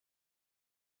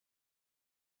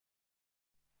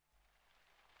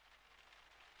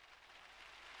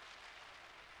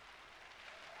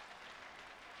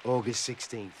August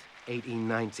 16th,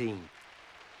 1819.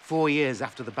 4 years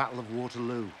after the Battle of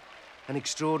Waterloo. An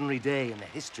extraordinary day in the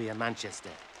history of Manchester.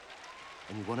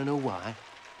 And you want to know why?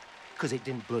 Because it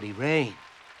didn't bloody rain.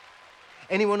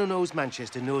 Anyone who knows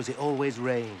Manchester knows it always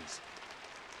rains.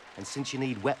 And since you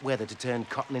need wet weather to turn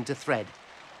cotton into thread,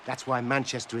 that's why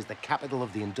Manchester is the capital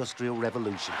of the Industrial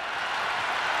Revolution.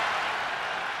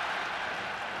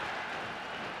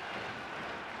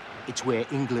 It's where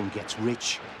England gets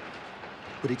rich.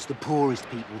 But it's the poorest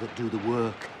people that do the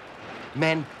work.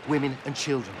 Men, women, and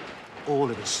children. All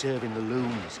of us serving the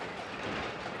looms.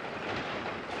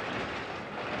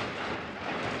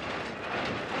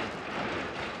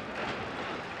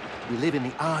 We live in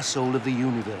the arsehole of the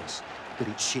universe, but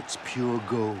its shit's pure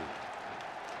gold.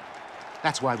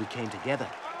 That's why we came together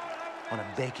on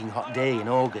a baking hot day in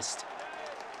August.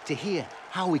 To hear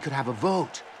how we could have a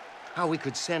vote, how we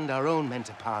could send our own men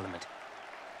to Parliament.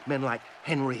 Men like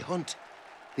Henry Hunt,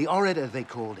 the orator they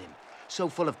called him, so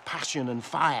full of passion and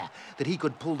fire that he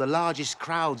could pull the largest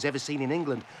crowds ever seen in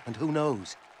England, and who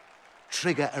knows,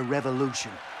 trigger a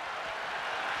revolution.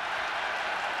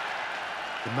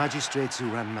 The magistrates who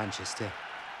ran Manchester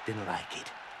didn't like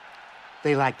it.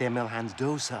 They liked their mill hands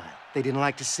docile. They didn't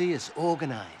like to see us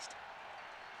organised.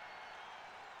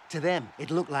 To them, it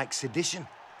looked like sedition.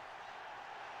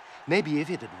 Maybe if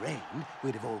it had rained,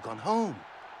 we'd have all gone home.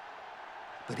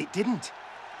 But it didn't.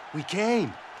 We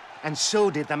came, and so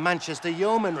did the Manchester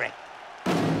Yeomanry.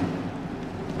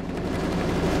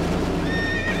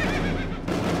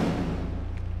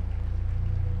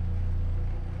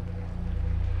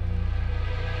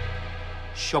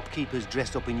 Shopkeepers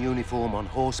dressed up in uniform on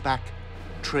horseback,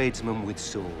 tradesmen with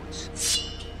swords.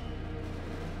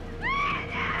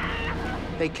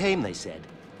 They came, they said,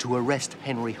 to arrest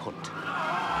Henry Hunt.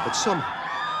 But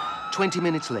somehow, 20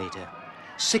 minutes later,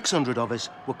 600 of us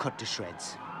were cut to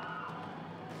shreds.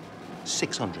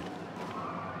 600.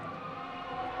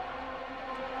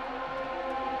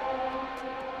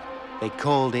 They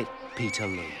called it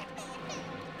Peterloo.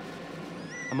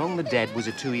 Among the dead was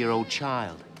a 2-year-old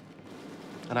child.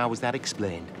 And how was that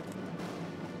explained?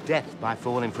 Death by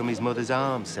falling from his mother's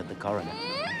arms, said the coroner.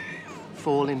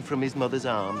 Falling from his mother's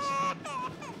arms.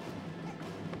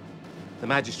 The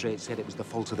magistrate said it was the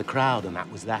fault of the crowd, and that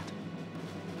was that.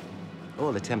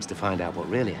 All attempts to find out what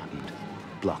really happened,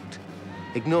 blocked.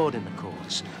 Ignored in the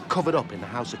courts, covered up in the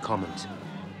House of Commons.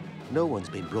 No one's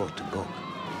been brought to book.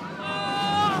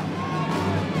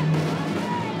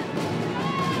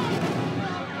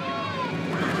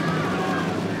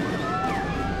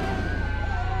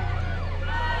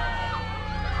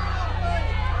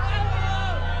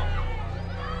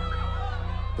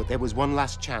 But there was one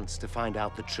last chance to find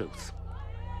out the truth.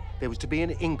 There was to be an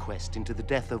inquest into the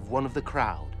death of one of the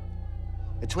crowd.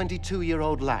 A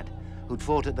 22-year-old lad who'd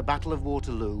fought at the Battle of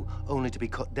Waterloo only to be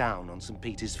cut down on St.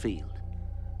 Peter's Field.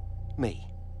 Me,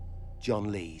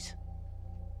 John Lees.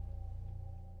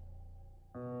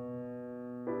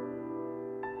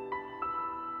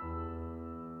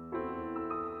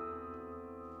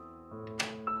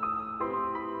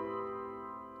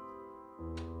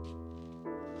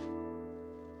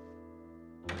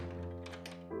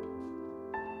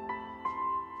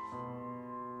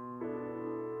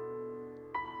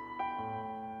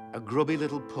 A grubby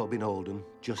little pub in Oldham,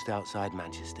 just outside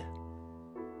Manchester.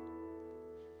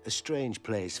 A strange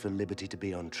place for liberty to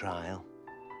be on trial.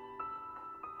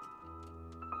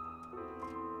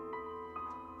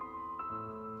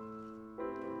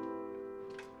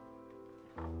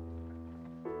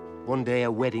 One day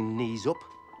a wedding knees up,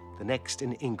 the next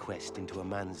an inquest into a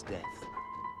man's death.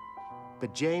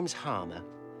 But James Harmer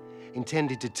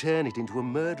intended to turn it into a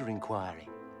murder inquiry,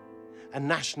 a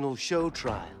national show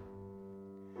trial,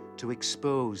 to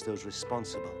expose those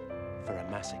responsible for a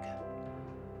massacre.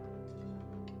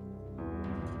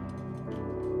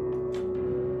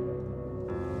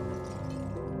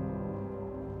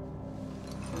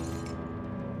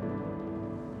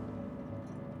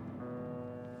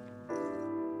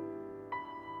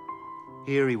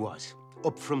 Here he was,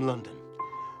 up from London,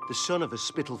 the son of a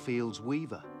Spitalfields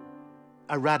weaver,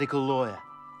 a radical lawyer,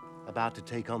 about to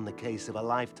take on the case of a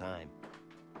lifetime.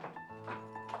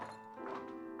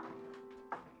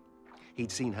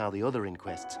 He'd seen how the other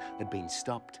inquests had been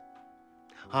stopped.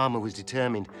 Harmer was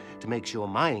determined to make sure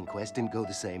my inquest didn't go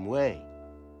the same way.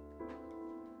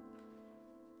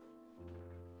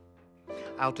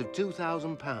 Out of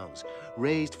 £2,000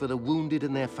 raised for the wounded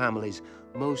and their families,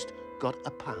 most got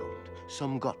 £1,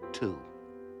 some got 2.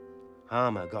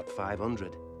 Harmer got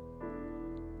 500.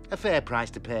 A fair price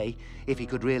to pay if he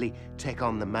could really take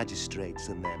on the magistrates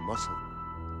and their muscle.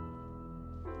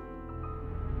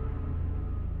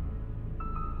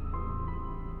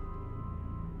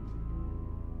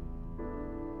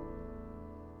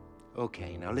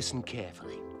 Okay, now listen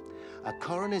carefully. A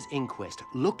coroner's inquest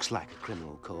looks like a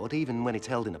criminal court, even when it's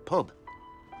held in a pub.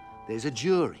 There's a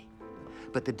jury,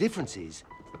 but the difference is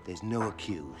there's no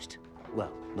accused.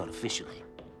 Well, not officially.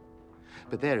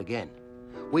 But there again,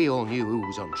 we all knew who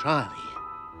was on trial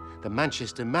here. The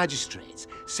Manchester magistrates,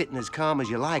 sitting as calm as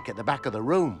you like at the back of the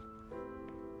room.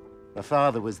 My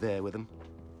father was there with them.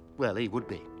 Well, he would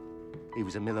be. He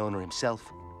was a mill owner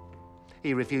himself.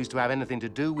 He refused to have anything to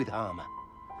do with Harmer.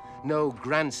 No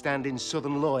grandstanding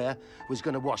southern lawyer was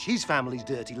going to wash his family's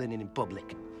dirty linen in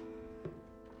public.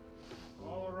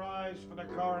 All rise for the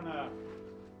coroner.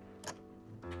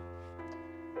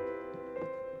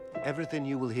 Everything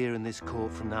you will hear in this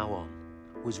court from now on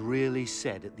was really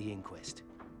said at the inquest.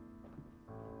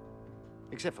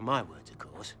 Except for my words, of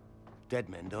course. Dead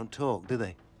men don't talk, do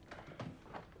they?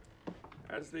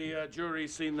 Has the jury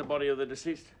seen the body of the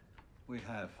deceased? We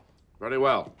have. Very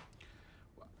well.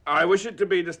 I wish it to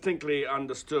be distinctly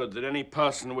understood that any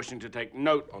person wishing to take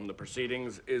note on the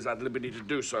proceedings is at liberty to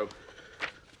do so.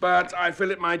 But I feel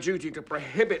it my duty to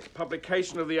prohibit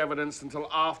publication of the evidence until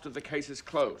after the case is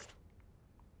closed.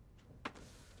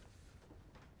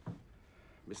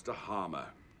 Mr. Harmer,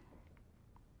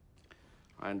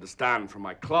 I understand from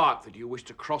my clerk that you wish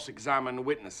to cross-examine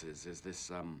witnesses. Is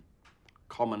this,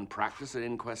 common practice at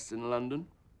inquests in London?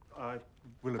 I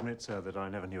will admit, sir, that I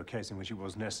never knew a case in which it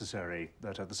was necessary,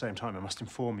 but at the same time I must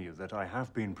inform you that I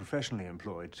have been professionally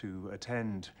employed to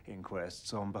attend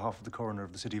inquests on behalf of the coroner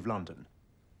of the City of London.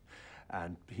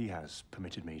 And he has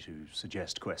permitted me to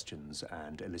suggest questions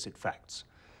and elicit facts.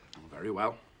 Very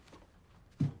well.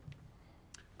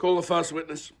 Call the first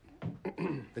witness.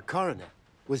 The coroner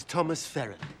was Thomas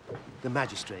Ferrand, the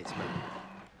magistrate's man.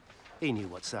 He knew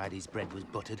what side his bread was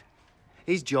buttered.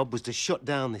 His job was to shut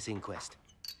down this inquest.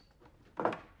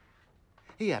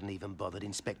 He hadn't even bothered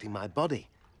inspecting my body.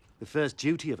 The first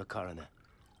duty of a coroner.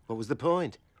 What was the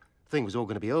point? The thing was all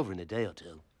going to be over in a day or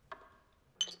two.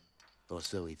 Or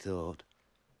so he thought.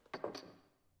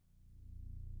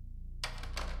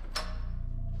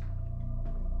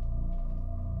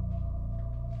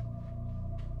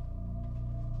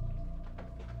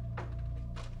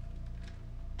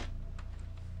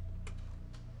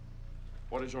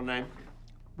 What is your name?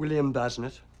 William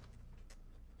Basnett,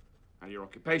 And your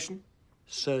occupation?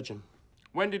 surgeon.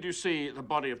 When did you see the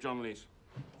body of John Lees?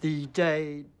 The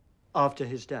day after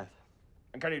his death,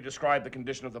 And can you describe the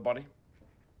condition of the body?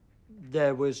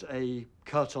 there was a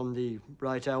cut on the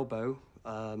right elbow,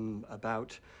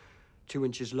 about 2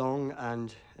 inches long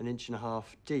and 1.5 inches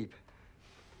deep.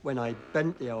 When I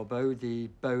bent the elbow, the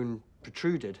bone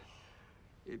protruded.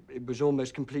 It was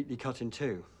almost completely cut in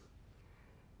two.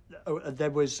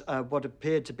 There was what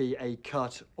appeared to be a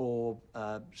cut or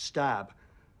stab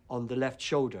on the left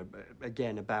shoulder,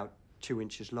 again about 2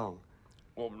 inches long.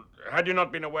 Well, had you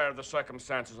not been aware of the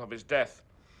circumstances of his death,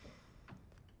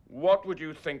 what would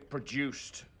you think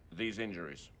produced these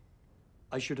injuries?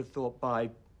 I should have thought by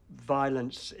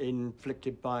violence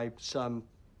inflicted by some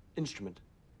instrument.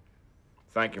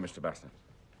 Thank you, Mr. Basnett.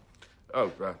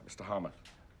 Oh, Mr. Harmer.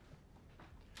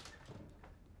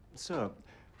 Sir,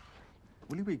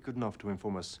 will you be good enough to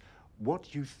inform us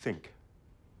what you think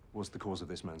was the cause of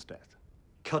this man's death?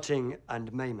 Cutting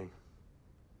and maiming.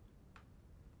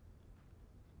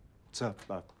 Sir,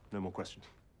 no more questions.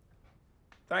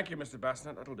 Thank you, Mr.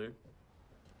 Basnett. That'll do.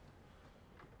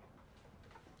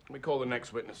 We call the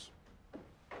next witness.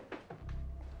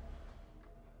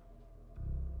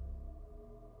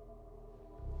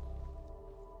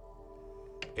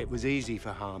 It was easy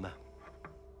for Harmer.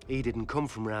 He didn't come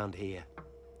from round here.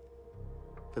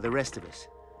 For the rest of us,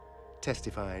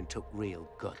 testifying took real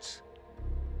guts.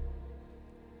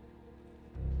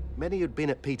 Many who'd been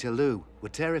at Peterloo were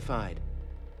terrified.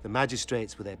 The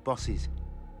magistrates were their bosses.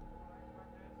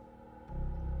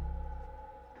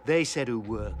 They said who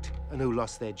worked and who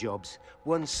lost their jobs.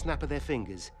 One snap of their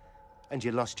fingers, and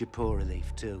you lost your poor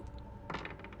relief too.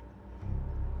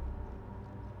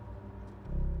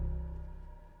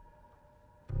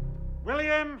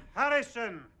 William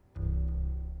Harrison.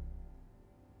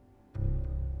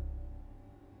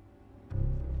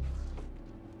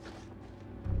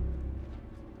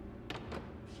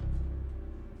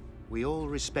 We all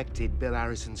respected Bill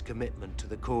Harrison's commitment to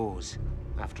the cause.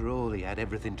 After all, he had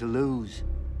everything to lose.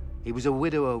 He was a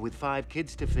widower with 5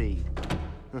 kids to feed.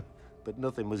 But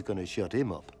nothing was going to shut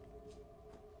him up.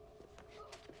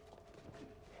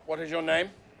 What is your name?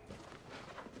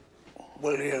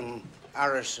 William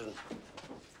Harrison.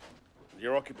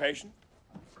 Your occupation?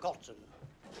 Cotton.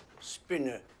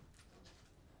 Spinner.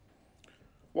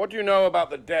 What do you know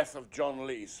about the death of John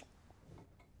Lees?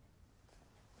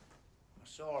 I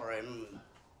saw him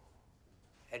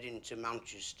heading to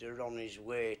Manchester on his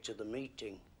way to the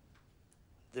meeting.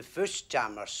 The first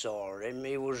time I saw him,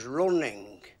 he was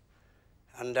running,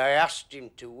 and I asked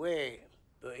him to wait,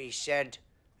 but he said,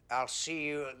 "I'll see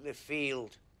you at the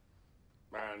field."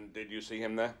 And did you see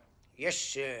him there? Yes,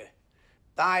 sir.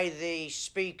 By the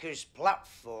speaker's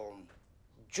platform,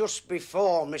 just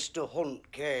before Mr. Hunt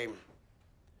came.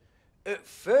 At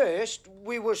first,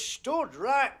 we were stood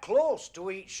right close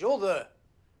to each other,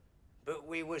 but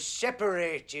we were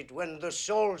separated when the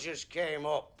soldiers came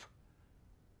up.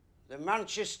 The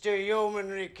Manchester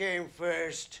Yeomanry came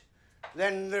first,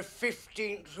 then the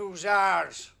 15th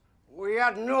Hussars. We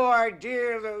had no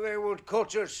idea that they would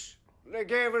cut us. They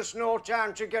gave us no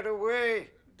time to get away.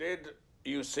 Did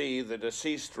you see the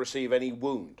deceased receive any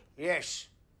wound? Yes.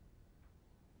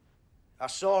 I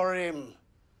saw him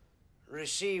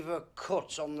receive a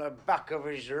cut on the back of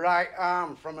his right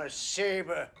arm from a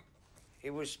sabre. He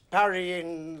was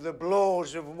parrying the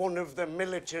blows of one of the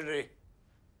military,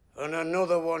 and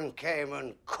another one came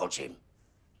and cut him.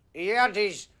 He had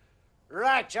his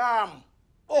right arm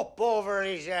up over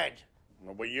his head.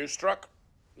 Were you struck?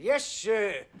 Yes,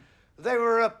 sir. They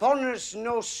were upon us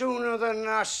no sooner than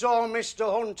I saw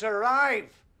Mr. Hunt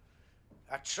arrive.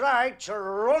 I tried to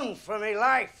run for my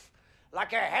life,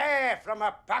 like a hare from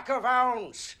a pack of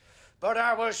hounds, but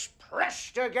I was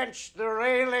pressed against the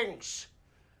railings.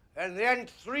 And then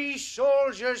 3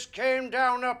 soldiers came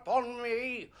down upon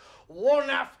me, one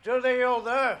after the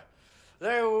other.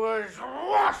 There was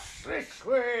whoosh this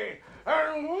way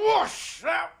and whoosh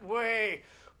that way,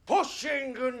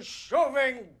 pushing and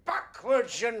shoving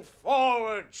backwards and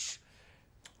forwards.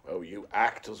 Oh, you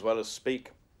act as well as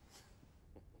speak.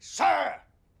 Sir,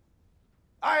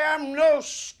 I am no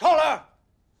scholar,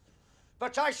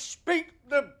 but I speak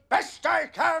the best I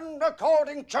can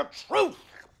according to truth.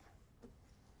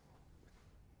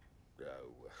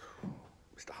 Oh,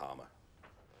 Mr. Harmer.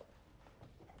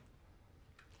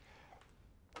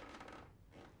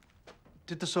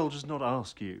 Did the soldiers not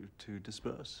ask you to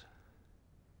disperse?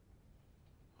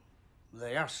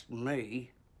 They asked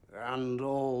me and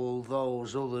all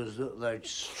those others that they'd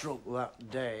struck that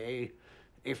day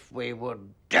if we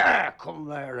would dare come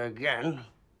there again.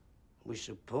 We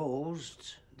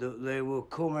supposed that they were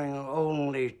coming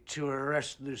only to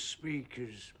arrest the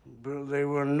speakers, but they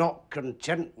were not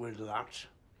content with that.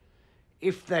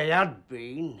 If they had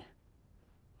been,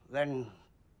 then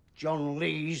John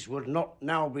Lees would not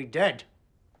now be dead.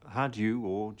 Had you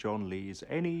or John Lees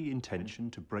any intention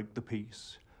to break the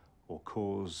peace or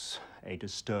cause a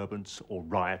disturbance or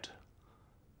riot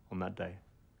on that day?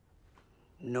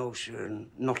 No, sir,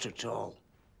 not at all.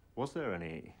 Was there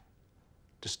any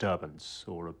disturbance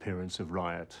or appearance of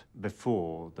riot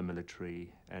before the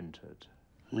military entered?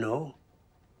 No.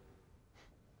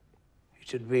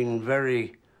 It had been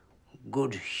very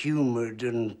good-humoured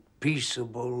and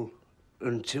peaceable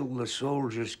until the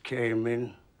soldiers came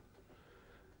in.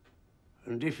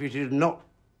 And if it had not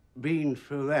been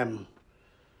for them,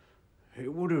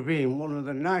 it would have been one of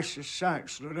the nicest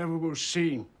sights that ever was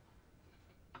seen.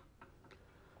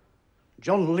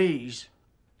 John Lees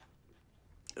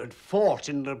had fought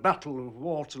in the Battle of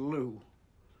Waterloo,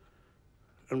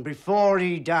 and before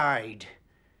he died,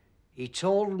 he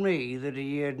told me that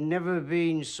he had never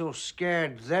been so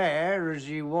scared there as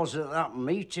he was at that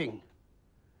meeting.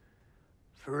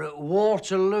 For at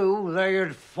Waterloo they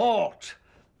had fought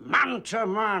man to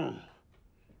man,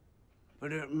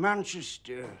 but at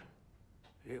Manchester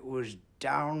it was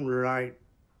downright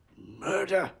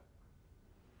murder.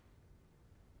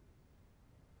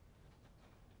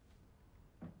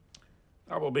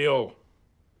 That will be all.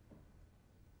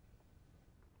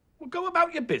 Well, go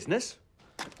about your business.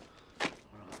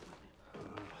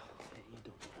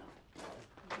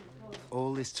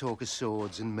 All this talk of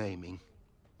swords and maiming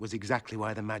was exactly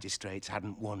why the magistrates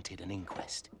hadn't wanted an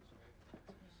inquest.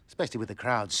 Especially with the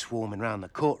crowd swarming round the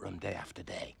courtroom day after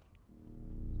day.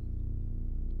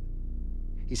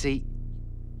 You see,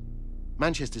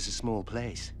 Manchester's a small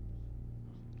place.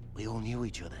 We all knew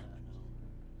each other.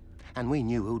 And we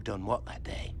knew who'd done what that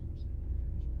day.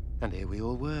 And here we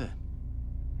all were,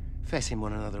 facing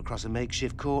one another across a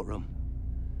makeshift courtroom.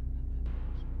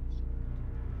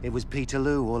 It was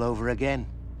Peterloo all over again.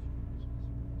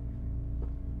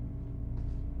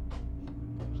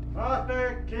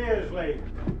 Arthur Kearsley.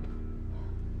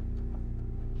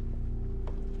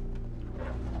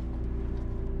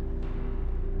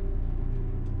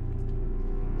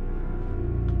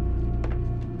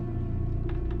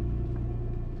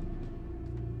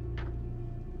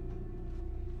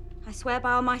 I swear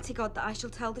by Almighty God that I shall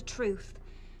tell the truth,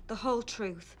 the whole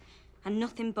truth, and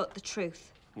nothing but the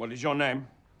truth. What is your name?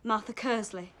 Martha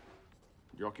Kearsley.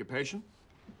 Your occupation?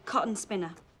 Cotton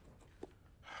spinner.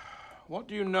 What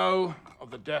do you know of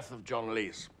the death of John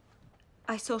Lees?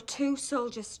 I saw 2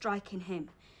 soldiers striking him,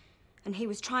 and he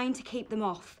was trying to keep them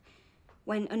off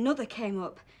when another came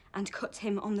up and cut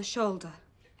him on the shoulder.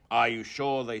 Are you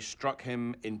sure they struck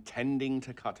him intending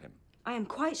to cut him? I am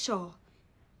quite sure.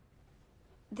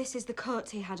 This is the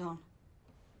coat he had on.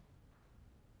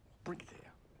 Bring it here.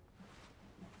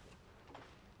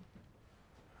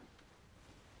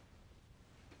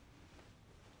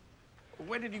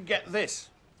 Where did you get this?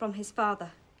 From his father.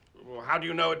 Well, how do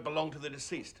you know it belonged to the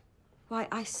deceased? Why,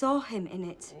 I saw him in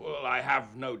it. Well, I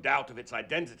have no doubt of its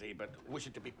identity, but wish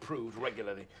it to be proved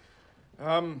regularly.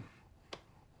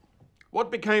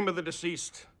 What became of the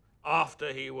deceased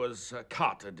after he was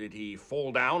cut? Did he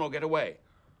fall down or get away?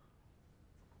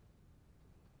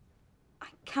 I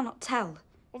cannot tell.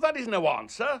 Well, that is no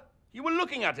answer. You were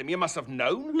looking at him. You must have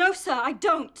known. No, sir, I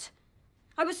don't.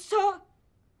 I was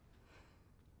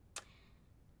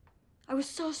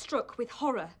so struck with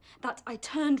horror that I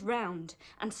turned round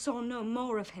and saw no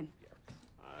more of him.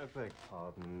 I beg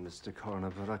pardon, Mr. Coroner,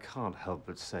 but I can't help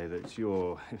but say that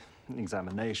your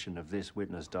examination of this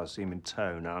witness does seem in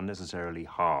tone unnecessarily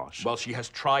harsh. Well, she has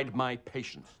tried my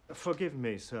patience. Forgive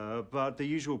me, sir, but the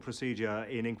usual procedure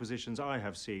in inquisitions I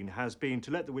have seen has been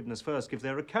to let the witness first give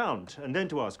their account and then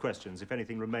to ask questions if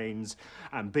anything remains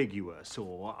ambiguous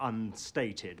or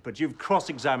unstated. But you've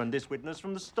cross-examined this witness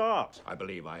from the start. I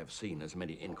believe I have seen as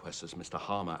many inquests as Mr.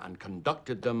 Harmer and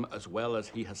conducted them as well as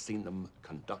he has seen them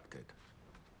conducted.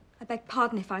 I beg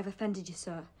pardon if I've offended you,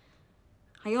 sir.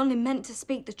 I only meant to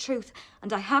speak the truth,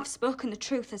 and I have spoken the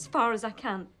truth as far as I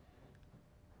can.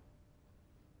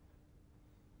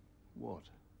 What?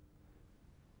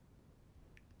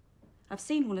 I've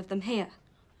seen one of them here.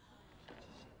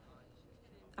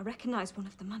 I recognise one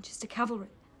of the Manchester Cavalry.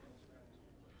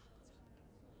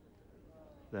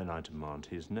 Then I demand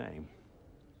his name.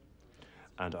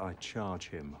 And I charge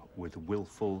him with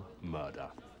willful murder.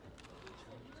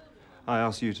 I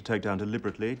ask you to take down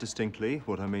deliberately, distinctly,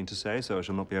 what I mean to say, so I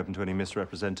shall not be open to any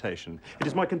misrepresentation. It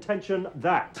is my contention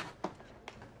that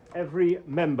every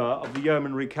member of the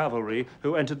Yeomanry Cavalry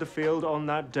who entered the field on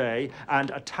that day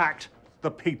and attacked the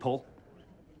people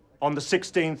on the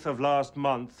 16th of last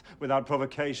month without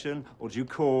provocation or due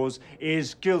cause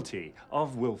is guilty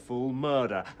of willful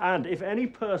murder. And if any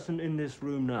person in this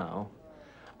room now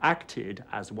acted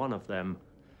as one of them,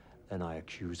 then I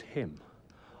accuse him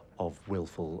of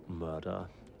willful murder,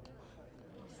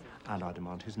 and I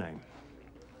demand his name.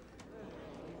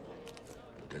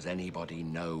 Does anybody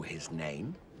know his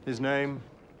name? His name?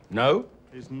 No?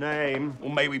 His name?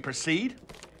 Well, may we proceed?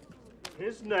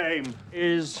 His name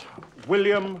is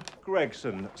William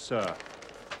Gregson, sir.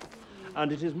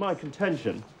 And it is my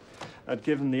contention that,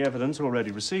 given the evidence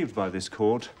already received by this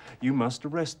court, you must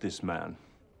arrest this man.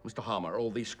 Mr. Harmer, are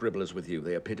all these scribblers with you?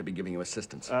 They appear to be giving you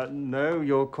assistance. No,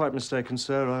 you're quite mistaken,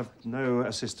 sir. I've no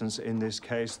assistance in this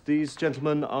case. These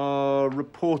gentlemen are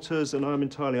reporters, and I'm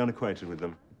entirely unacquainted with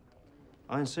them.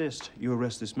 I insist you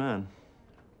arrest this man.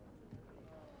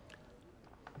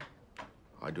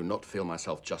 I do not feel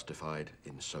myself justified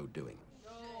in so doing.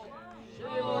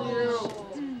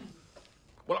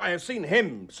 Well, I have seen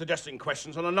him suggesting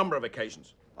questions on a number of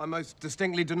occasions. I most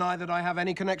distinctly deny that I have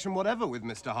any connection whatever with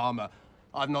Mr. Harmer.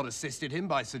 I've not assisted him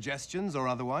by suggestions or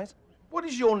otherwise. What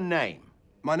is your name?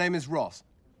 My name is Ross.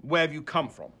 Where have you come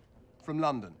from? From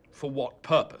London. For what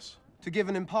purpose? To give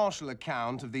an impartial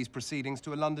account of these proceedings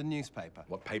to a London newspaper.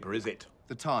 What paper is it?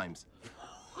 The Times.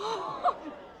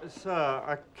 Sir,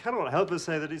 I cannot help but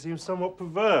say that it seems somewhat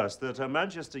perverse that a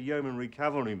Manchester Yeomanry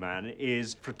cavalryman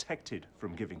is protected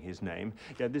from giving his name,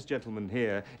 yet this gentleman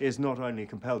here is not only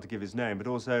compelled to give his name, but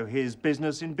also his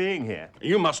business in being here.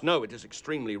 You must know it is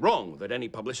extremely wrong that any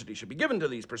publicity should be given to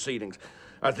these proceedings,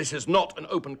 as this is not an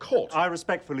open court. I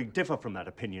respectfully differ from that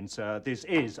opinion, sir. This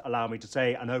is, allow me to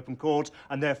say, an open court,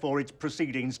 and therefore its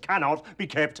proceedings cannot be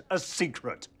kept a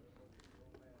secret.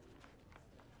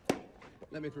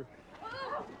 Let me through.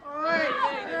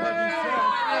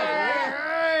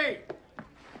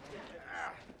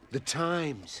 The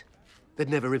Times. They'd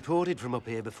never reported from up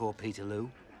here before, Peterloo.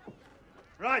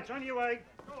 Right, on your way.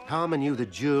 Harmer knew the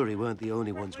jury weren't the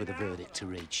only ones with a verdict to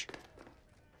reach.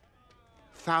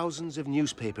 Thousands of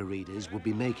newspaper readers would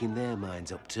be making their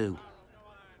minds up too.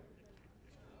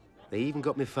 They even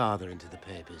got my father into the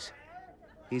papers.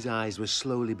 His eyes were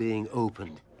slowly being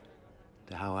opened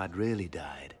to how I'd really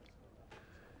died.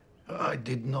 I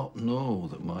did not know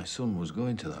that my son was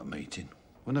going to that meeting.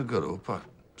 When I got up, I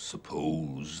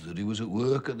supposed that he was at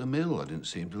work at the mill. I didn't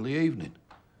see him till the evening.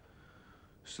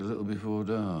 Just a little before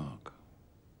dark.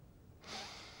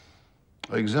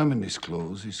 I examined his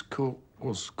clothes. His coat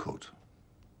was cut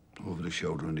over the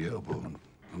shoulder and the elbow, and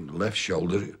on the left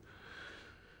shoulder,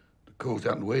 the coat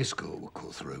and waistcoat were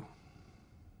cut through.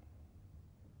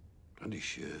 And his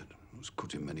shirt was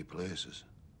cut in many places.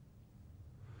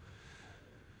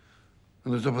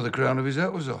 And the top of the crown of his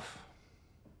hat was off.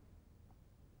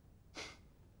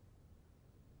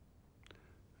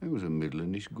 It was a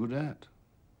middling-ish good hat.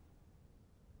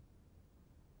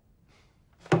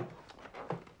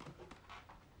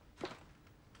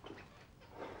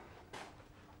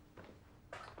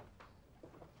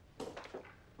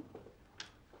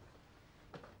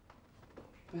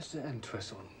 Mr.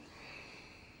 Entwistle,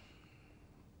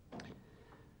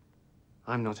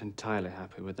 I'm not entirely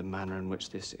happy with the manner in which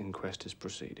this inquest is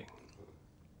proceeding.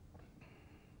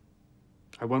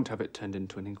 I won't have it turned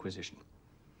into an inquisition.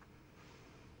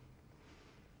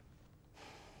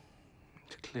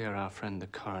 To clear, our friend the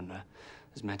coroner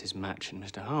has met his match in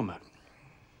Mr. Harmer.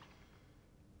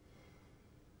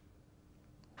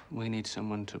 We need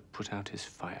someone to put out his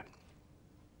fire.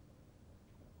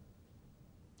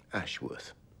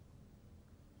 Ashworth.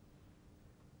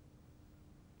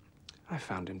 I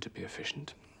found him to be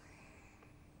efficient.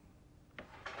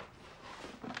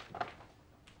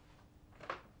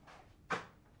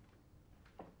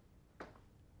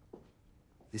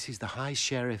 This is the High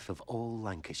Sheriff of all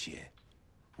Lancashire,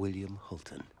 William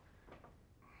Hulton.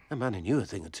 A man who knew a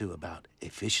thing or two about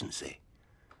efficiency,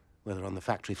 whether on the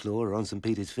factory floor or on St.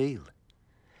 Peter's Field.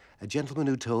 A gentleman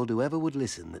who told whoever would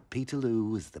listen that Peterloo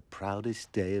was the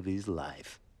proudest day of his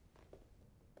life.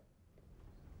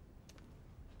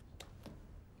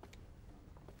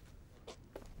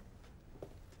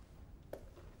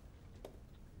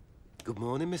 Good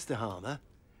morning, Mr. Harmer.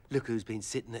 Look who's been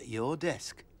sitting at your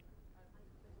desk.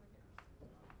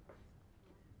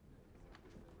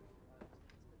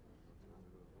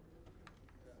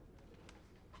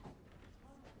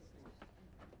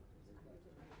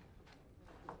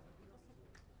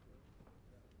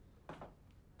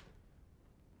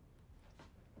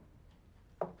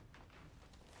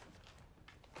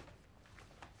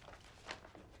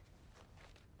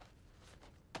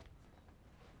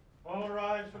 All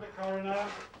rise for the coroner.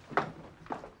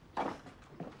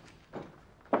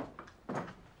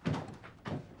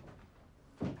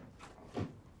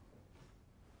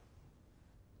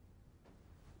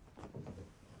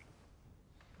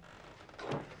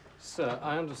 Sir,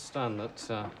 I understand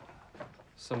that,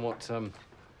 somewhat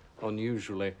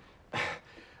unusually,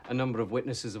 a number of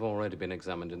witnesses have already been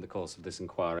examined in the course of this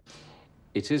inquiry.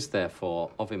 It is,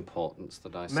 therefore, of importance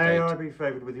that I state... May I be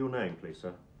favoured with your name, please,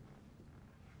 sir?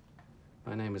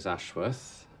 My name is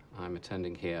Ashworth. I'm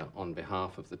attending here on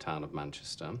behalf of the town of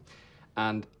Manchester.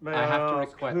 And May I have to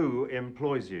ask request... who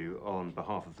employs you on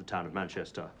behalf of the town of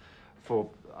Manchester? For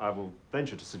I will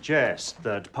venture to suggest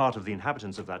that part of the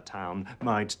inhabitants of that town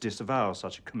might disavow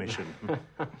such a commission.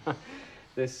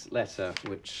 This letter,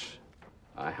 which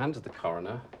I hand to the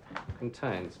coroner,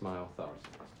 contains my authority.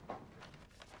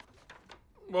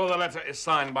 Well, the letter is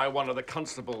signed by one of the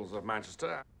constables of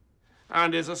Manchester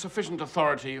and is a sufficient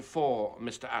authority for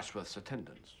Mr. Ashworth's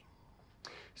attendance.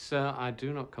 Sir, I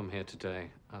do not come here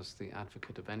today as the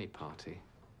advocate of any party,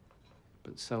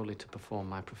 but solely to perform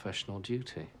my professional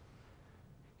duty.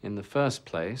 In the first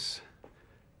place,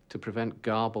 to prevent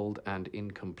garbled and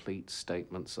incomplete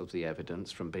statements of the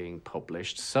evidence from being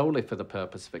published solely for the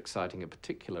purpose of exciting a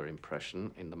particular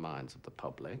impression in the minds of the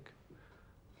public.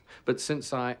 But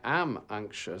since I am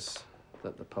anxious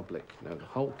that the public know the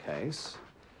whole case,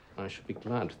 I should be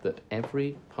glad that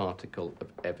every particle of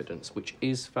evidence which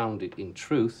is founded in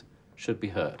truth should be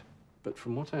heard. But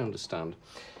from what I understand,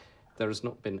 there has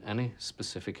not been any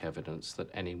specific evidence that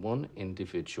any one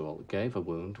individual gave a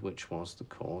wound which was the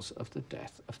cause of the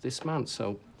death of this man.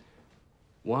 So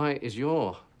why is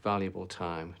your valuable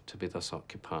time to be thus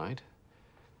occupied?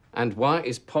 And why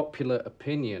is popular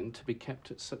opinion to be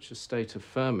kept at such a state of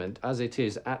ferment as it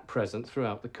is at present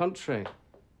throughout the country?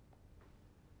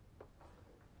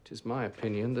 It is my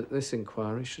opinion that this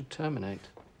inquiry should terminate.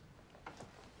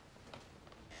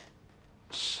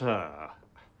 Sir,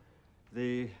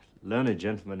 the learned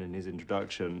gentleman in his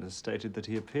introduction has stated that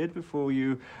he appeared before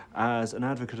you as an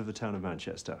advocate of the town of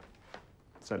Manchester.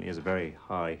 It certainly is a very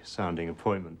high-sounding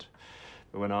appointment.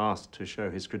 But when asked to show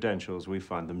his credentials, we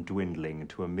find them dwindling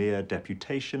to a mere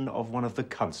deputation of one of the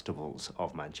constables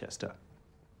of Manchester.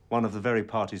 One of the very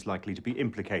parties likely to be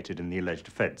implicated in the alleged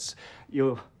offence.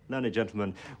 Your learned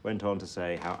gentleman went on to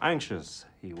say how anxious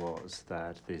he was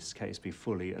that this case be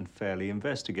fully and fairly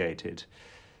investigated.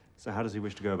 So how does he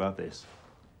wish to go about this?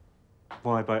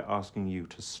 Why, by asking you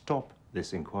to stop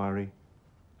this inquiry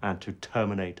and to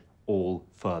terminate all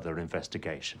further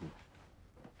investigation.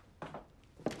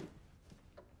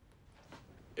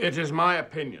 It is my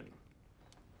opinion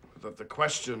that the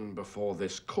question before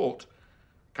this court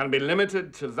can be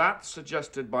limited to that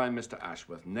suggested by Mr.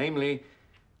 Ashworth, namely,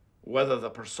 whether the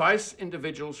precise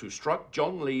individuals who struck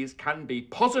John Lees can be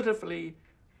positively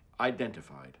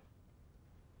identified.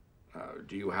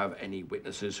 Do you have any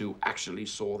witnesses who actually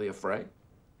saw the affray?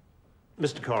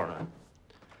 Mr. Coroner,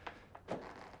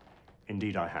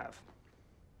 indeed I have.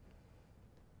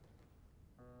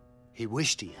 He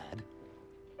wished he had.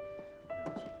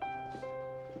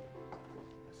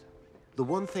 The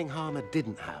one thing Harmer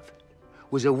didn't have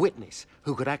was a witness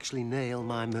who could actually nail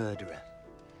my murderer.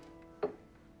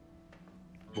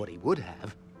 What he would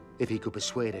have, if he could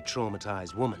persuade a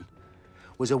traumatized woman,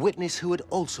 was a witness who had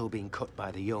also been cut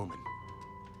by the yeoman.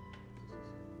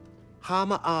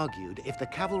 Harmer argued if the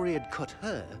cavalry had cut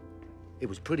her, it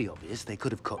was pretty obvious they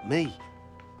could have cut me.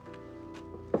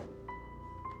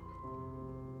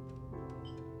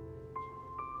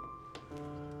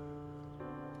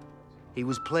 He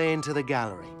was playing to the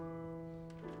gallery,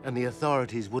 and the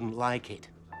authorities wouldn't like it.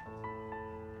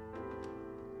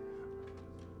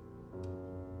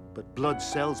 But blood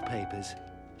sells papers,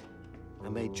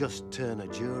 and they just turn a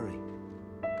jury.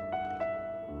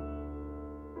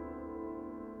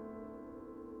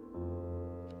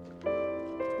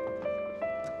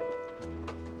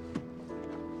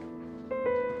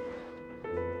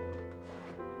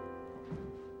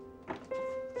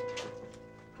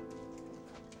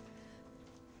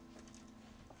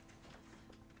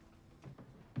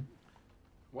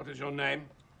 What is your name?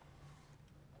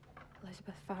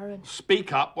 Elizabeth Farron.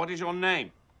 Speak up. What is your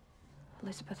name?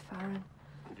 Elizabeth Farron.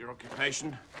 And your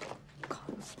occupation?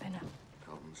 Cotton spinner.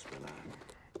 Cotton spinner.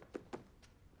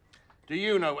 Do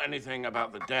you know anything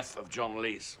about the death of John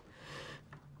Lees?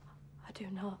 I do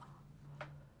not.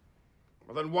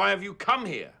 Well, then why have you come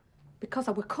here? Because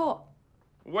I were cut.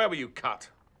 Where were you cut?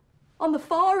 On the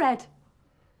forehead.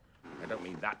 I don't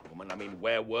mean that, woman. I mean,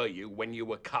 where were you when you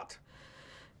were cut?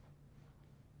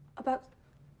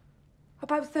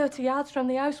 About 30 yards from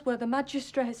the house where the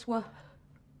magistrates were,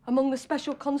 among the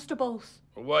special constables.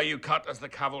 Were you cut as the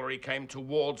cavalry came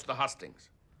towards the hustings?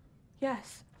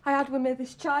 Yes, I had with me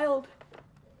this child.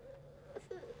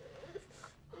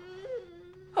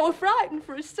 I was frightened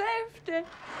for his safety.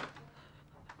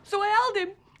 So I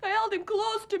held him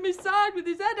close to my side with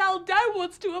his head held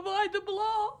downwards to avoid the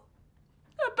blow.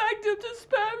 I begged him to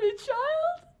spare me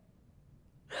child.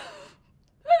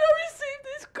 And I received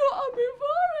this cut on my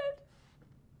forehead.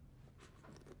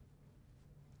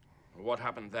 What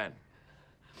happened then?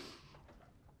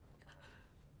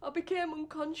 I became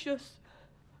unconscious.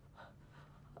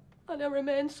 And I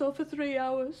remained so for 3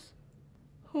 hours.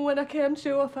 And when I came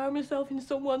to, I found myself in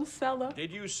someone's cellar.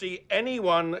 Did you see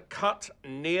anyone cut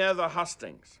near the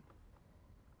hustings?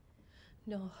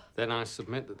 No. Then I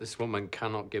submit that this woman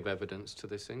cannot give evidence to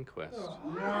this inquest.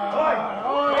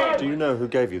 Do you know who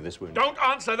gave you this wound? Don't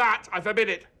answer that! I forbid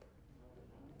it!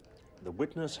 The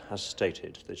witness has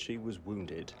stated that she was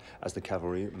wounded as the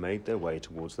cavalry made their way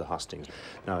towards the hustings.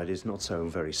 Now, it is not so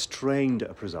very strained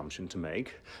a presumption to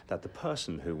make that the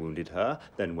person who wounded her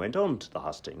then went on to the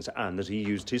hustings and that he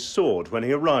used his sword when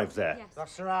he arrived there. Yes.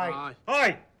 That's right.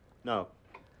 Aye! Now,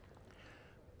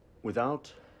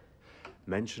 without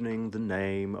mentioning the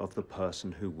name of the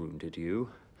person who wounded you,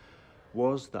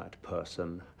 was that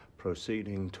person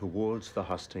proceeding towards the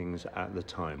hustings at the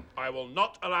time? I will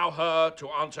not allow her to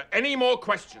answer any more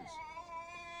questions.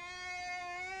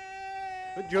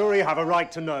 The jury have a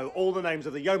right to know all the names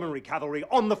of the yeomanry cavalry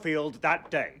on the field that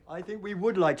day. I think we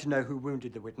would like to know who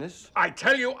wounded the witness. I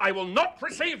tell you, I will not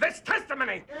receive this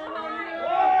testimony!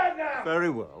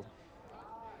 Very well.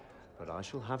 But I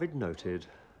shall have it noted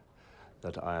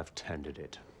that I have tendered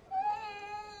it.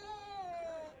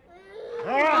 Go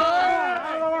on!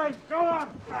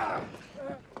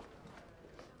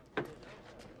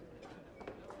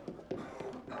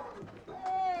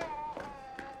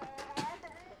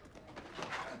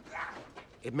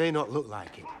 It may not look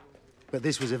like it, but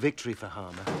this was a victory for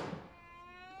Harmer.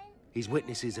 His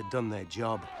witnesses had done their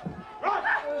job. Right!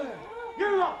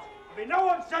 You lot! There'll be no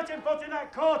one setting foot in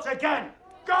that court again!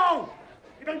 Go!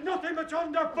 You've been nothing but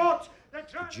underfoot! The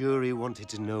jury wanted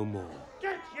to know more.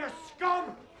 Get your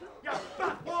scum! You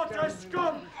backwater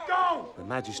scum! Go! The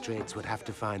magistrates would have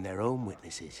to find their own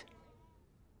witnesses.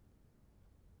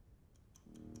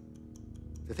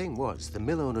 The thing was, the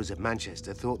mill owners of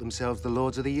Manchester thought themselves the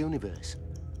lords of the universe.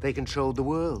 They controlled the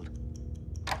world.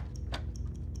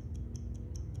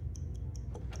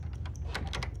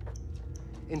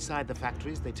 Inside the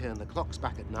factories, they turned the clocks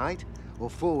back at night or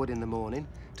forward in the morning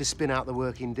to spin out the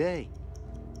working day.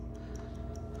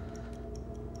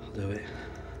 I'll do it.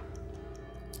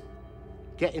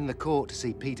 Getting the court to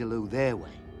see Peterloo their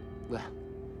way, well,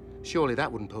 surely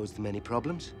that wouldn't pose them any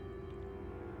problems.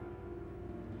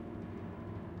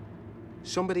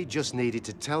 Somebody just needed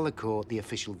to tell the court the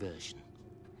official version.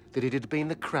 That it had been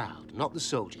the crowd, not the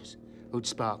soldiers, who'd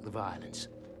sparked the violence.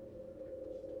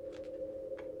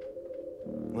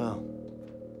 Well,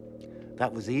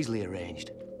 that was easily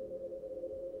arranged.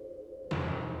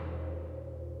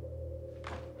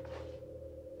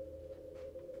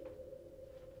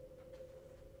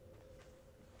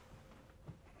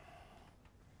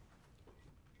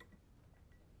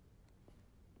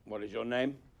 What is your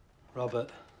name?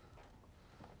 Robert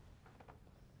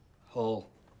Hall.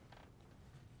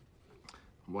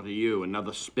 What are you,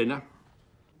 another spinner?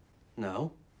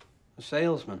 No, a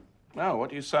salesman. Oh, what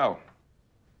do you sell?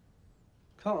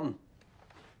 Cotton.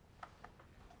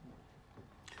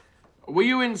 Were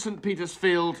you in St. Peter's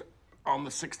Field on the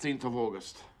 16th of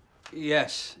August?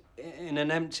 Yes, in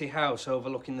an empty house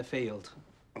overlooking the field.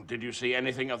 Did you see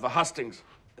anything of the hustings?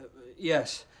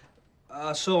 Yes,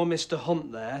 I saw Mr.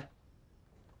 Hunt there.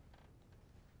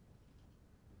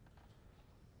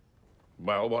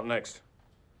 Well, what next?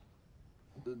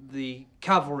 The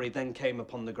cavalry then came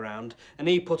upon the ground, and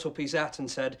he put up his hat and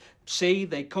said, "See,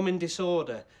 they come in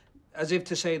disorder," as if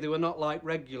to say they were not like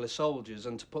regular soldiers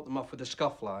and to put them off with a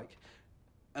scoff like.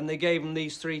 And they gave him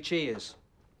these 3 cheers.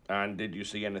 And did you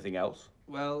see anything else?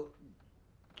 Well,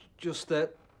 just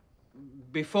that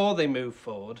before they moved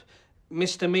forward,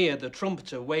 Mr. Mear, the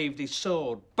trumpeter, waved his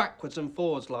sword backwards and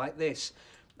forwards like this,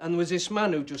 and there was this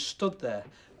man who just stood there.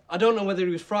 I don't know whether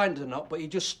he was frightened or not, but he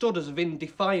just stood as if in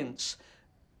defiance.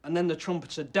 And then the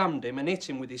trumpeter damned him and hit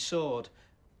him with his sword.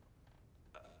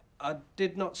 I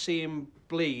did not see him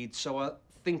bleed, so I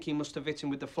think he must have hit him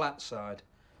with the flat side.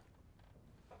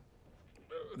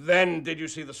 Then did you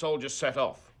see the soldiers set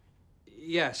off?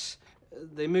 Yes,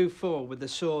 they moved forward with the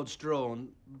swords drawn,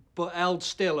 but held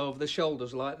still over the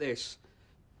shoulders like this.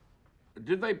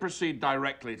 Did they proceed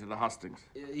directly to the hustings?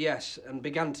 Yes, and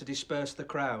began to disperse the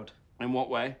crowd. In what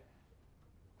way?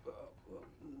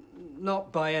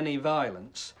 Not by any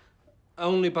violence,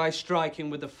 only by striking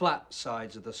with the flat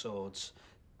sides of the swords.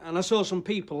 And I saw some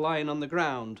people lying on the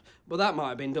ground, but that might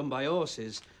have been done by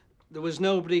horses. There was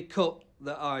nobody cut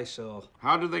that I saw.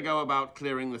 How did they go about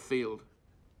clearing the field?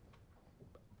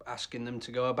 Asking them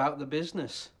to go about the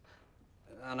business.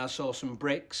 And I saw some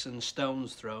bricks and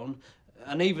stones thrown,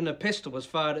 and even a pistol was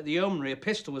fired at the yeomanry. A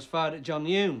pistol was fired at John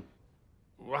Hume.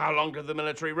 Well, how long did the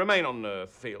military remain on the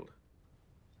field?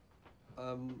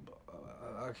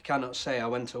 I cannot say. I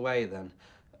went away then.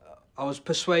 I was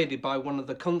persuaded by one of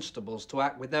the constables to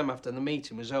act with them after the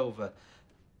meeting was over,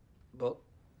 but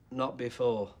not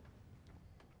before.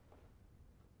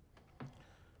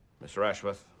 Mr.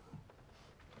 Ashworth.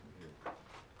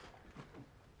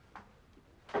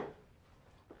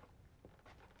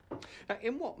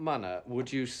 In what manner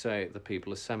would you say the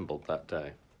people assembled that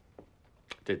day?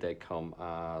 Did they come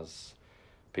as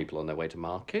people on their way to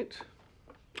market,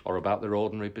 or about their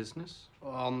ordinary business?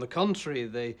 On the contrary,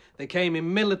 they came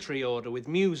in military order with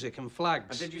music and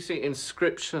flags. And did you see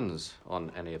inscriptions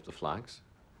on any of the flags?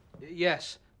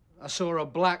 Yes, I saw a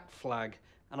black flag,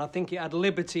 and I think it had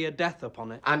liberty or death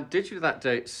upon it. And did you that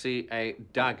day see a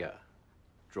dagger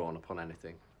drawn upon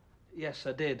anything? Yes,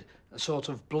 I did. A sort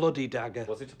of bloody dagger.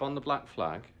 Was it upon the black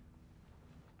flag?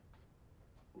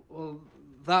 Well,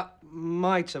 that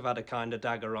might have had a kind of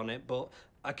dagger on it, but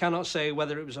I cannot say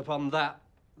whether it was upon that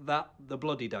the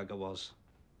bloody dagger was.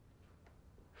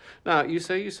 Now, you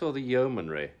say you saw the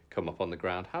yeomanry come up on the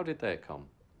ground. How did they come?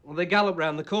 Well, they galloped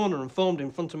round the corner and formed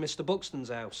in front of Mr. Buxton's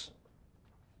house.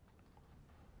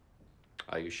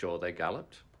 Are you sure they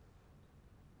galloped?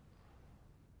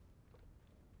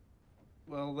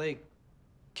 Well, they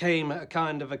came at a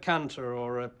kind of a canter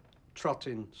or a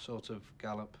trotting sort of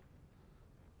gallop.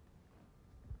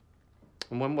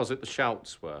 And when was it the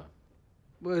shouts were?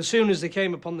 Well, as soon as they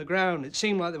came upon the ground, it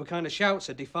seemed like they were kind of shouts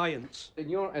of defiance. In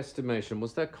your estimation,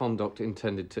 was their conduct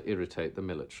intended to irritate the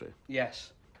military?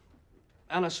 Yes.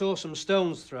 And I saw some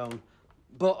stones thrown,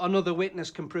 but another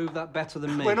witness can prove that better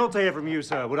than me. We're not to hear from you,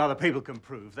 sir, what other people can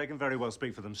prove. They can very well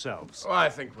speak for themselves. Oh, I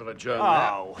think we'll adjourn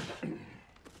Oh.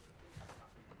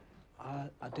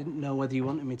 I didn't know whether you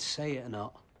wanted me to say it or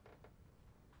not.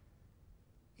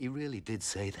 He really did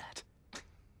say that.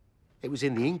 It was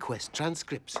in the inquest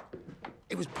transcripts.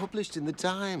 It was published in the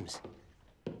Times.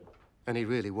 And he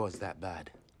really was that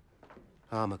bad.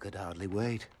 Harmer could hardly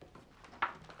wait.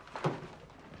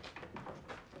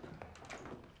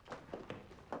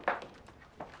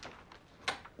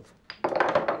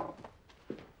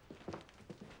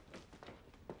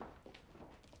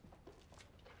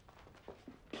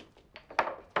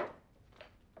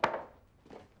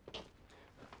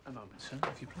 moment, sir,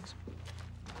 if you please.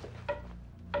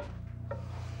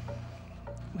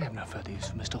 We have no further use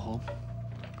for Mr. Hall.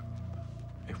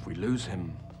 If we lose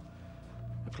him,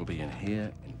 it'll be in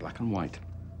here in black and white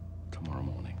tomorrow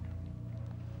morning.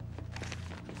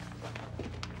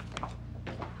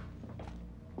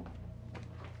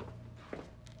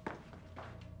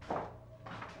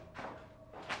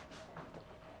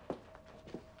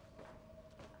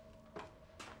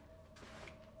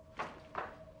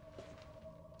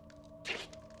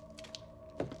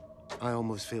 I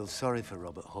almost feel sorry for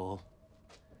Robert Hall.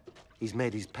 He's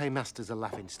made his paymasters a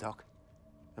laughingstock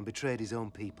and betrayed his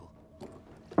own people.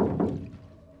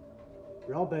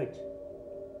 Robert.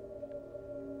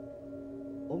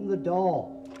 Open the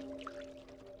door.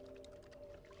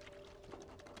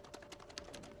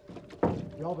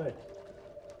 Robert.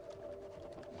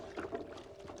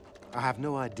 I have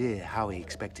no idea how he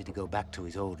expected to go back to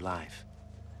his old life.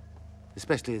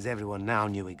 Especially as everyone now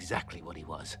knew exactly what he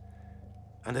was.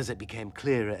 And as it became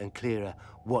clearer and clearer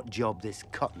what job this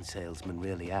cotton salesman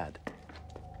really had.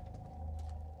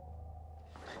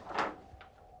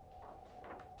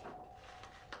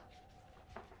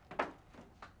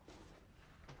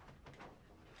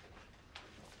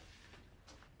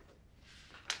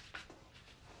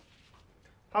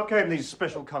 How came these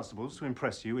special constables to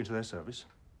impress you into their service?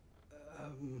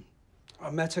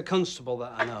 I met a constable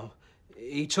that I know.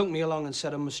 He took me along and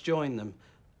said I must join them.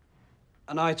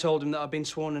 And I told him that I'd been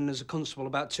sworn in as a constable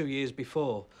about 2 years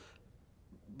before,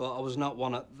 but I was not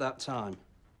one at that time.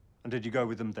 And did you go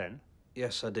with them then?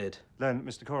 Yes, I did. Then,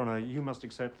 Mr. Coroner, you must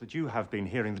accept that you have been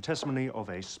hearing the testimony of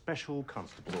a special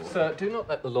constable. Sir, do not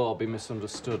let the law be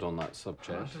misunderstood on that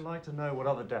subject. I'd like to know what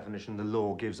other definition the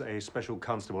law gives a special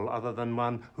constable other than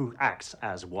one who acts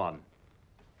as one.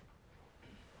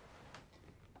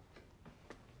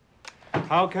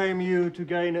 How came you to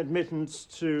gain admittance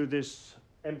to this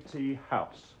empty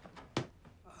house?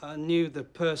 I knew the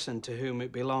person to whom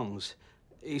it belongs.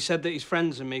 He said that his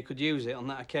friends and me could use it on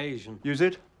that occasion. Use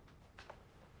it?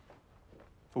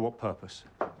 For what purpose?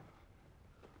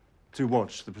 To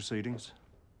watch the proceedings?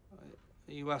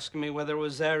 Are you asking me whether I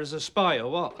was there as a spy or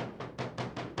what?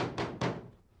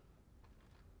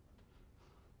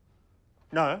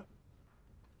 No.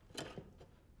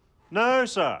 No,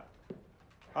 sir.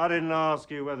 I didn't ask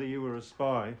you whether you were a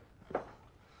spy.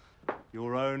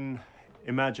 Your own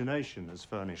imagination has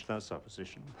furnished that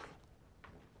supposition.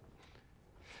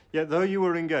 Yet, though you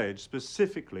were engaged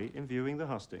specifically in viewing the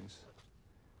hustings,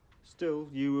 still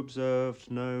you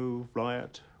observed no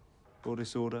riot or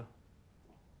disorder,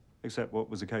 except what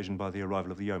was occasioned by the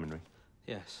arrival of the yeomanry.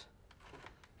 Yes.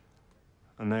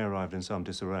 And they arrived in some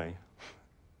disarray.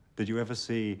 Did you ever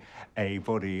see a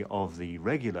body of the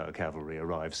regular cavalry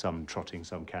arrive, some trotting,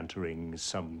 some cantering,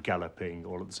 some galloping,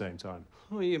 all at the same time?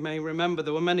 Well, you may remember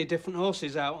there were many different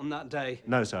horses out on that day.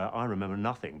 No, sir, I remember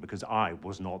nothing because I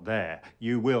was not there.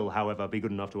 You will, however, be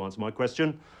good enough to answer my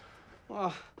question.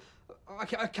 Well, I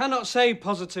cannot say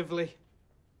positively.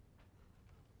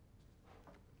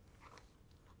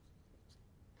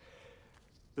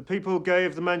 The people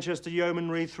gave the Manchester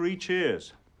Yeomanry 3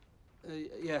 cheers.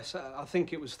 Yes, I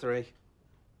think it was 3.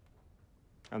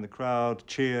 And the crowd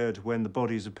cheered when the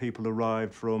bodies of people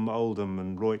arrived from Oldham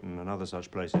and Royton and other such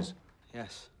places.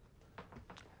 Yes.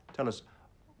 Tell us,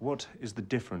 what is the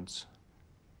difference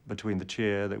between the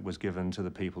cheer that was given to the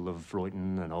people of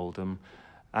Royton and Oldham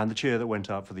and the cheer that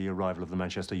went up for the arrival of the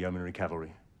Manchester Yeomanry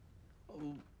Cavalry?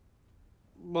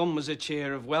 One was a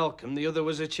cheer of welcome, the other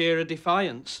was a cheer of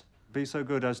defiance. Be so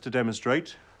good as to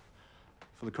demonstrate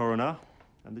for the coroner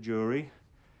and the jury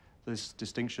this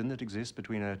distinction that exists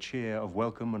between a cheer of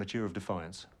welcome and a cheer of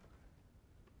defiance.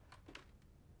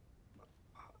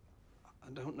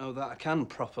 I don't know that I can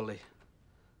properly.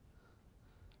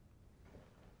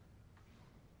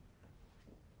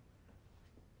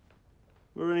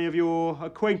 Were any of your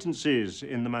acquaintances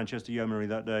in the Manchester Yeomanry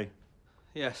that day?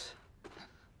 Yes.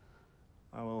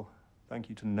 I will thank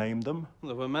you to name them.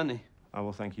 There were many. I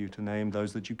will thank you to name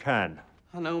those that you can.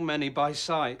 I know many by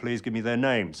sight. Please give me their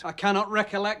names. I cannot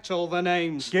recollect all the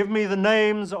names. Give me the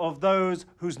names of those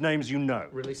whose names you know.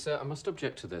 Really, sir, I must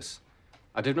object to this.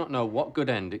 I do not know what good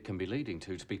end it can be leading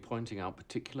to be pointing out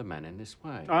particular men in this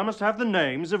way. I must have the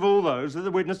names of all those that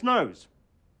the witness knows.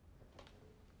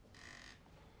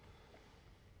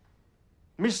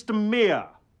 Mr. Mear,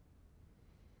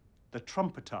 the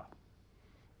trumpeter.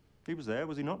 He was there,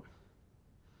 was he not?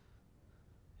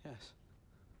 Yes.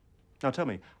 Now tell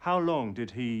me, how long did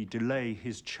he delay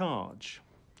his charge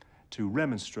to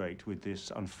remonstrate with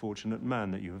this unfortunate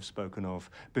man that you have spoken of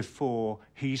before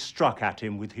he struck at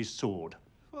him with his sword?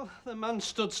 Well, Well, the man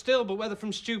stood still, but whether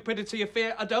from stupidity or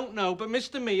fear, I don't know. But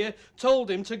Mr. Mere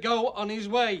told him to go on his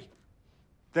way.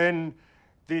 Then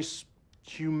this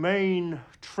humane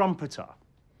trumpeter,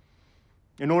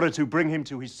 in order to bring him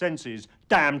to his senses,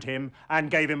 damned him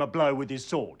and gave him a blow with his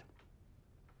sword.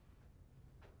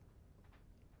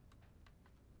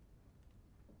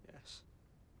 Yes.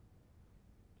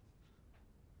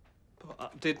 But I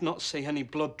did not see any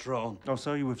blood drawn. Oh,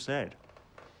 so you have said.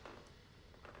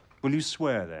 Will you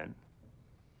swear, then,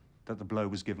 that the blow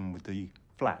was given with the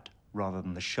flat rather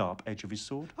than the sharp edge of his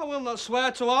sword? I will not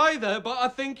swear to either, but I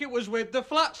think it was with the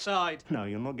flat side. No,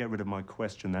 you'll not get rid of my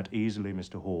question that easily,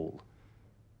 Mr. Hall.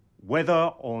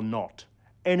 Whether or not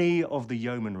any of the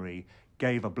yeomanry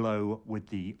gave a blow with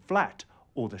the flat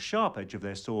or the sharp edge of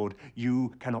their sword,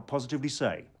 you cannot positively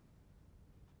say.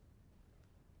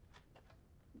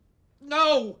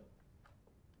 No!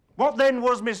 What then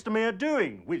was Mr. Mere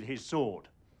doing with his sword?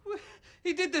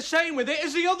 He did the same with it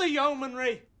as the other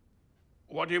yeomanry.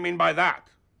 What do you mean by that?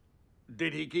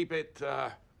 Did he keep it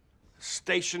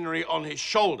stationary on his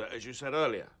shoulder, as you said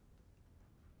earlier?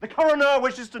 The coroner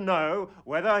wishes to know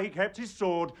whether he kept his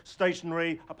sword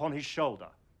stationary upon his shoulder.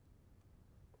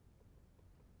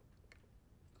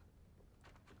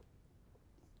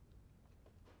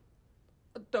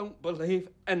 I don't believe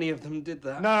any of them did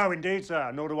that. No, indeed,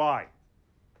 sir, nor do I.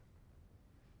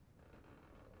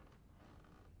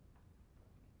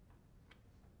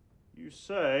 You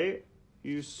say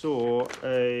you saw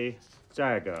a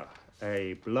dagger,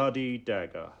 a bloody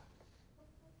dagger.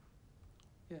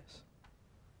 Yes.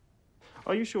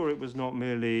 Are you sure it was not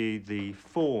merely the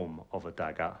form of a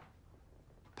dagger,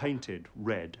 painted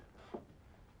red,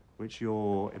 which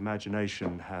your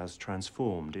imagination has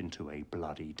transformed into a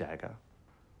bloody dagger?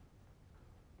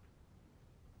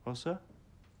 Oh, sir?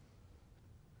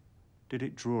 Did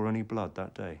it draw any blood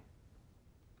that day?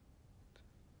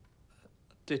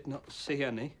 Did not see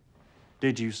any.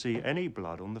 Did you see any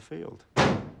blood on the field?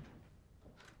 I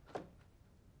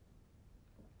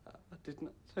did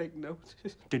not take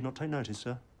notice. Did not take notice,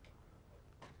 sir?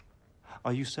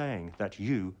 Are you saying that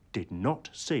you did not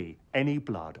see any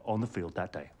blood on the field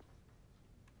that day?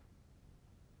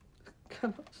 I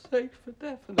cannot say for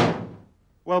definite.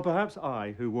 Well, perhaps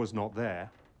I, who was not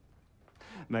there,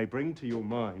 may bring to your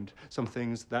mind some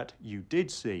things that you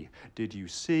did see. Did you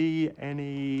see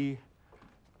any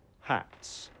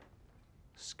hats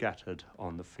scattered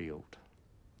on the field?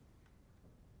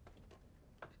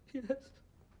 Yes.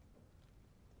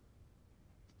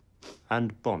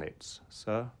 And bonnets,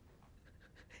 sir?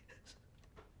 Yes.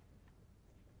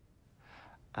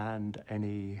 And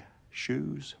any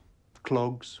shoes,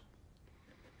 clogs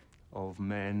of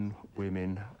men,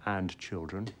 women, and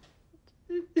children?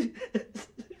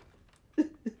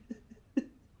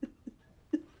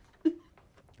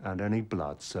 And any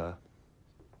blood, sir?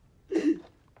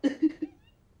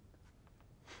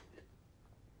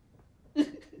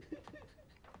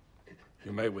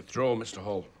 You may withdraw, Mr.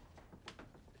 Hall.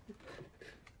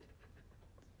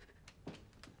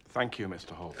 Thank you, Mr.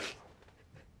 Hall.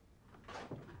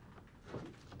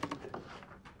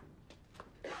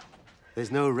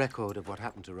 There's no record of what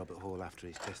happened to Robert Hall after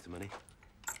his testimony.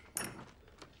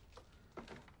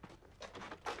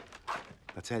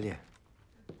 I tell you,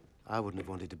 I wouldn't have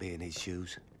wanted to be in his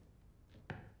shoes.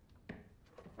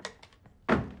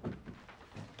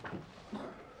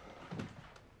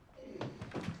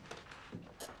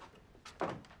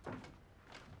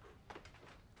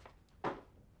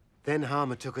 Then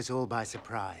Harmer took us all by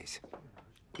surprise.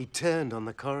 He turned on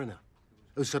the coroner,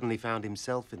 who suddenly found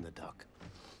himself in the dock.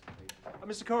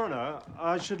 Mr. Coroner,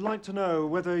 I should like to know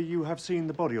whether you have seen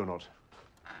the body or not.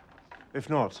 If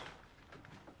not,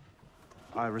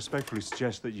 I respectfully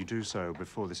suggest that you do so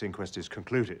before this inquest is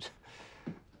concluded.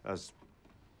 As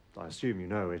I assume you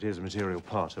know, it is a material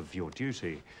part of your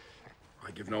duty.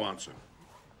 I give no answer.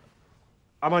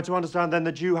 Am I to understand, then,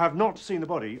 that you have not seen the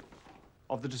body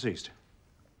of the deceased?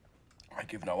 I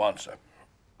give no answer.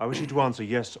 I wish you to answer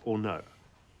yes or no.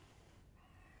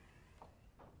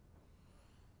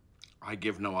 I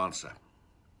give no answer.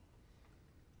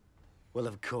 Well,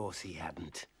 of course he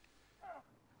hadn't.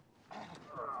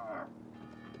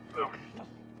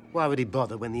 Why would he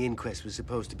bother when the inquest was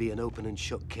supposed to be an open and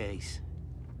shut case?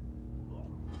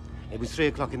 It was 3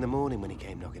 o'clock in the morning when he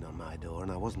came knocking on my door,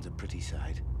 and I wasn't a pretty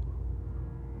sight.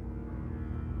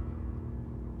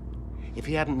 If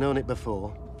he hadn't known it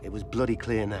before, it was bloody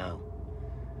clear now.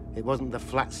 It wasn't the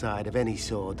flat side of any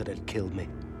sword that had killed me.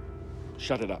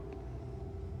 Shut it up.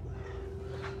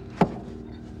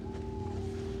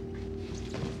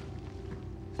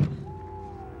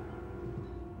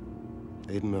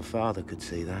 Even my father could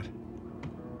see that.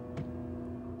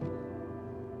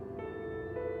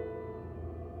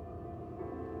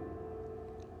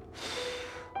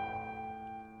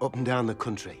 Up and down the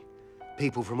country,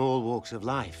 people from all walks of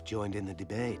life joined in the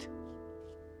debate.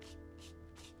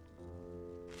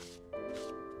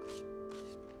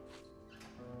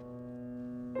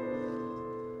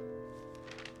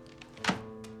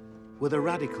 Were the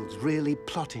radicals really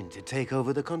plotting to take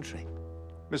over the country?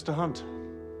 Mr. Hunt.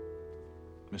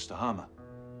 Mr. Harmer.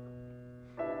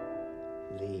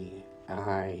 The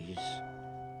eyes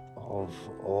of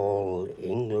all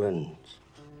England,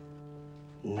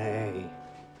 nay,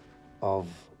 of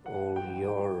all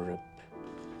Europe,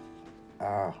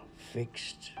 are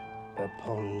fixed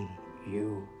upon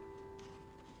you.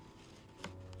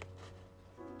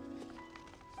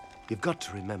 You've got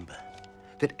to remember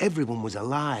that everyone was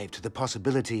alive to the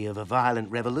possibility of a violent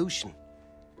revolution.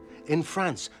 In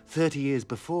France, 30 years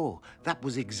before, that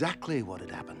was exactly what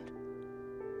had happened.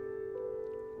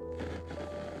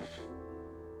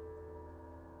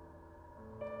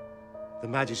 The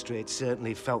magistrates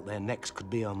certainly felt their necks could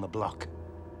be on the block.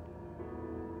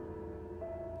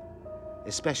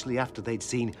 Especially after they'd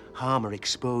seen Harmer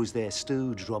expose their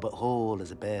stooge, Robert Hall, as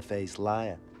a barefaced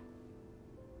liar.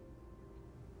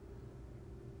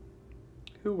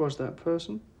 Who was that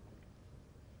person?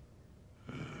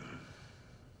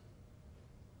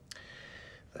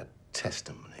 That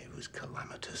testimony was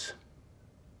calamitous.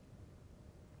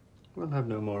 We'll have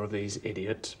no more of these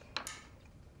idiots.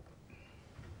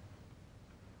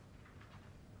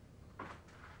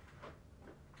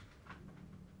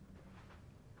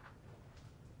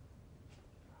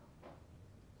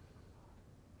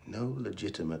 No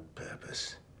legitimate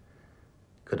purpose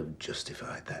could have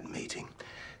justified that meeting.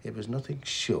 It was nothing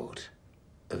short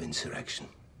of insurrection.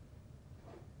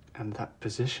 And that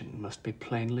position must be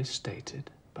plainly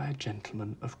stated by a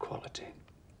gentleman of quality.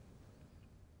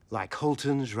 Like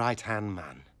Holton's right-hand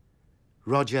man,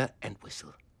 Roger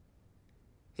Entwistle.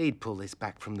 He'd pull this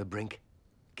back from the brink,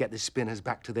 get the spinners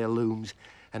back to their looms,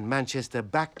 and Manchester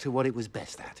back to what it was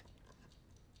best at,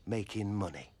 making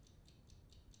money.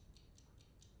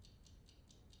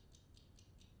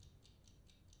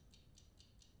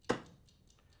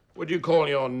 Would you call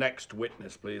your next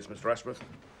witness, please, Mr. Ashworth?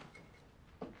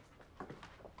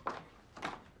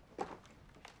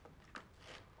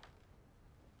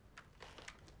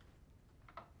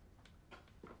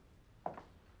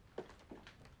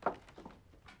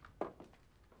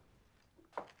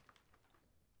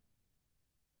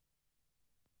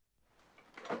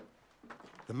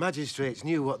 The magistrates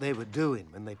knew what they were doing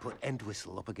when they put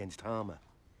Entwistle up against Harmer.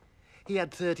 He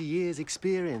had 30 years'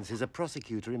 experience as a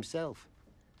prosecutor himself,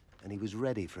 and he was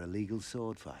ready for a legal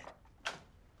sword fight.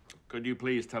 Could you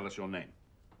please tell us your name?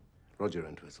 Roger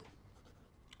Entwistle.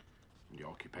 And your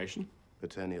occupation?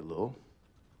 Attorney at law.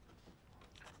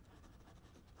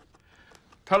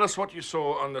 Tell us what you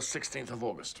saw on the 16th of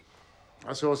August.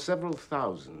 I saw several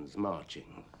thousands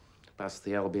marching past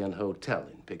the Albion Hotel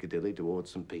in Piccadilly towards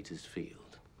St. Peter's Field.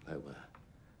 There were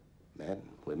men,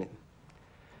 women,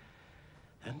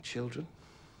 and children.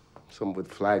 Some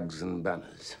with flags and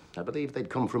banners. I believe they'd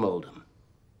come from Oldham.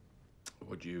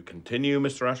 Would you continue,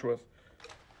 Mr. Ashworth?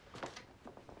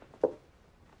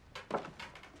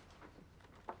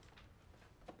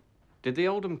 Did the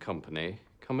Oldham Company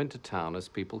come into town as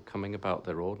people coming about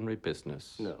their ordinary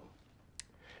business? No.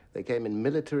 They came in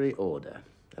military order,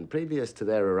 and previous to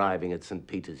their arriving at St.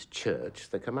 Peter's Church,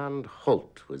 the command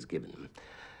halt was given,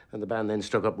 and the band then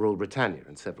struck up Rule Britannia,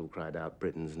 and several cried out,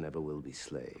 "Britons never will be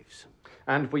slaves."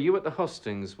 And were you at the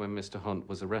hustings when Mr. Hunt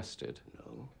was arrested?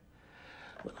 No.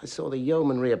 When I saw the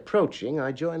yeomanry approaching,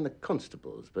 I joined the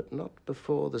constables, but not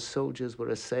before the soldiers were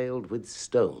assailed with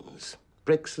stones,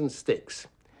 bricks and sticks.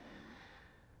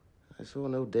 I saw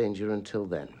no danger until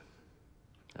then.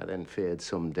 I then feared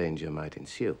some danger might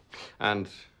ensue. And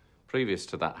previous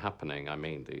to that happening, I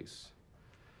mean these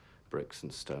bricks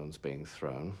and stones being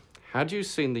thrown, had you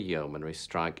seen the yeomanry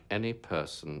strike any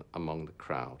person among the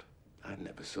crowd? I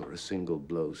never saw a single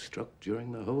blow struck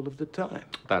during the whole of the time.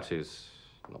 That is,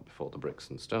 not before the bricks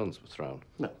and stones were thrown.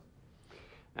 No.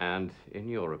 And in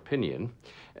your opinion,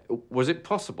 was it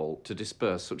possible to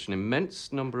disperse such an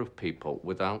immense number of people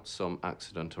without some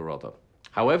accident or other,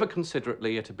 however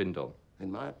considerately it had been done?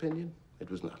 In my opinion,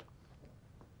 it was not.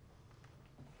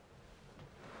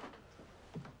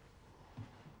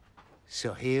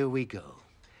 So here we go.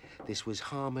 This was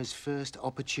Harmer's first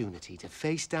opportunity to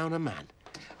face down a man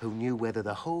who knew whether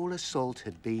the whole assault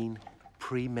had been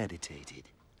premeditated.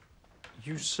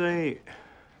 You say,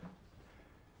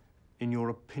 in your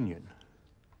opinion,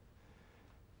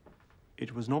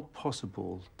 it was not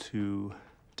possible to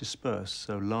disperse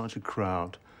so large a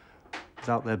crowd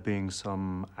without there being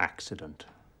some accident.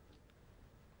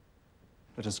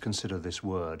 Let us consider this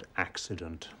word,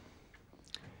 accident.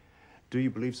 Do you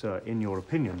believe, sir, in your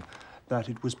opinion, that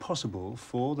it was possible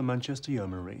for the Manchester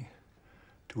Yeomanry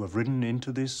to have ridden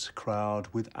into this crowd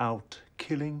without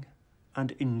killing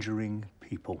and injuring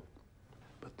people?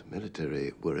 But the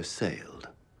military were assailed.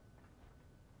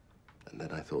 And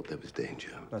then I thought there was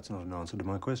danger. That's not an answer to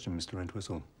my question, Mr.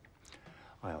 Entwistle.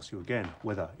 I ask you again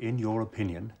whether, in your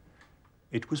opinion,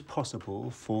 it was possible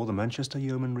for the Manchester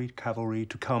Yeomanry Cavalry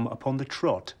to come upon the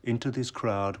trot into this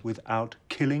crowd without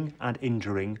killing and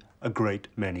injuring a great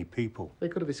many people. They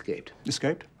could have escaped.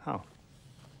 Escaped? How?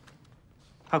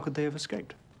 How could they have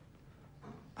escaped?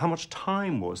 How much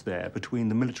time was there between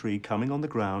the military coming on the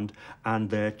ground and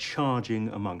their charging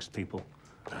amongst people?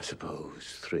 I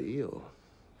suppose 3 or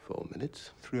 4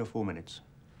 minutes. 3 or 4 minutes.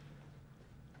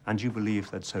 And you believe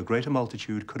that so great a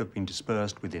multitude could have been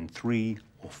dispersed within 3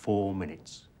 or 4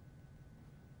 minutes?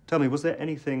 Tell me, was there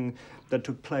anything that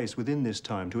took place within this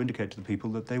time to indicate to the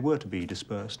people that they were to be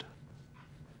dispersed?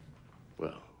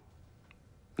 Well,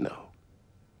 no.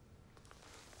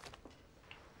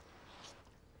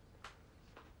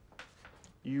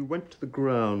 You went to the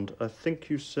ground, I think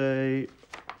you say,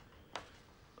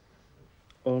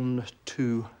 on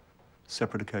 2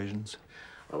 separate occasions.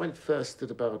 I went first at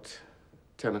about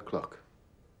 10 o'clock.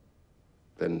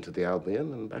 Then to the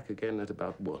Albion and back again at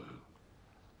about 1.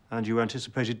 And you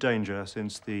anticipated danger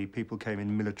since the people came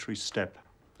in military step?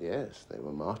 Yes, they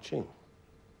were marching.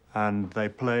 And they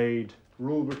played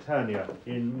Rule Britannia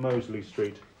in Mosley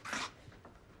Street.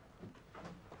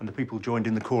 And the people joined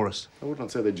in the chorus. I would not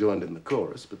say they joined in the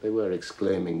chorus, but they were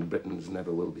exclaiming, "Britons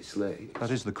never will be slaves." That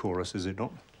is the chorus, is it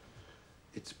not?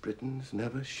 It's "Britons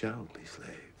never shall be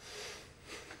slaves."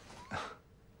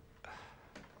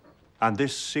 And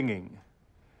this singing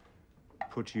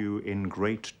put you in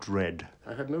great dread.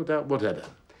 I had no doubt whatever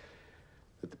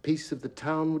that the peace of the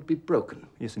town would be broken.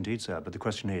 Yes, indeed, sir, but the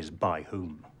question is, by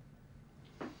whom?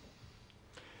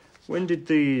 When did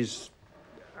these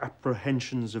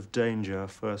apprehensions of danger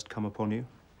first come upon you?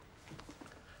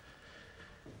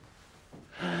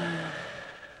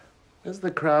 As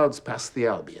the crowds passed the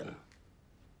Albion.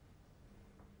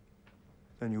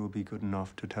 Then you will be good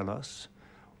enough to tell us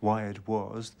why it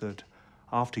was that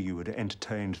after you had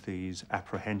entertained these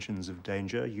apprehensions of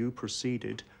danger, you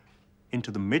proceeded into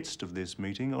the midst of this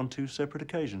meeting on 2 separate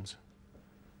occasions.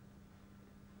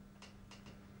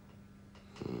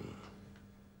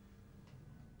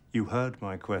 You heard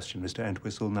my question, Mr.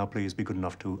 Entwistle. Now please be good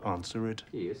enough to answer it.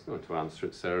 He is going to answer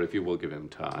it, sir, if you will give him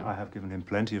time. I have given him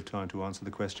plenty of time to answer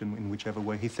the question in whichever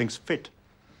way he thinks fit.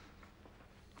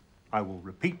 I will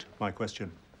repeat my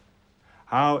question.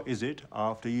 How is it,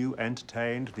 after you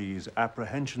entertained these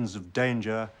apprehensions of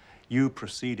danger, you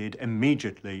proceeded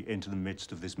immediately into the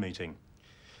midst of this meeting?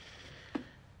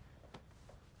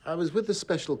 I was with the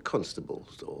special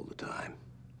constables all the time.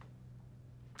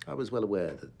 I was well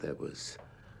aware that there was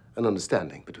an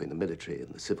understanding between the military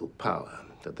and the civil power,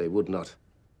 that they would not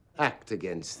act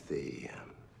against the...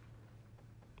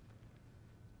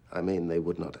 they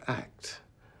would not act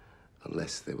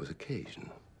unless there was occasion.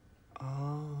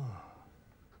 Ah.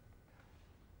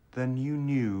 Then you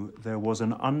knew there was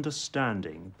an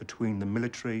understanding between the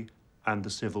military and the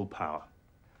civil power.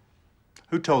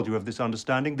 Who told you of this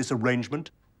understanding, this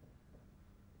arrangement?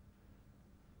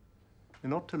 You're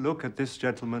not to look at this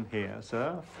gentleman here,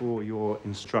 sir, for your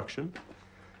instruction.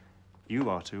 You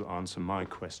are to answer my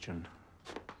question.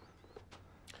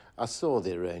 I saw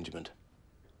the arrangement.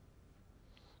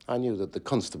 I knew that the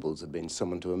constables had been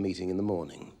summoned to a meeting in the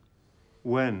morning.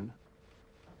 When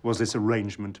was this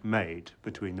arrangement made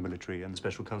between the military and the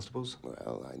special constables?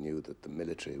 Well, I knew that the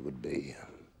military would be...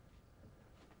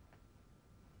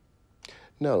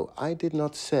 No, I did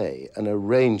not say an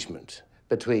arrangement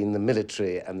between the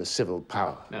military and the civil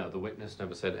power. No, the witness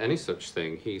never said any such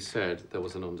thing. He said there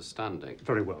was an understanding.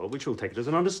 Very well, we shall take it as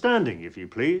an understanding, if you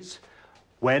please.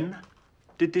 When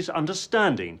did this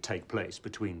understanding take place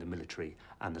between the military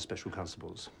and the special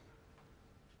constables?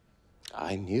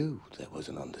 I knew there was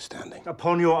an understanding.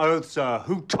 Upon your oath, sir,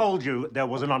 who told you there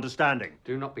was an understanding?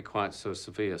 Do not be quite so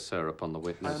severe, sir, upon the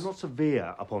witness. I am not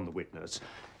severe upon the witness.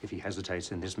 If he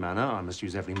hesitates in this manner, I must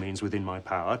use every means within my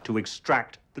power to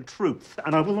extract the truth,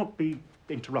 and I will not be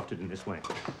interrupted in this way.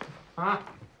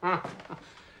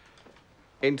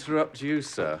 Interrupt you,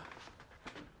 sir?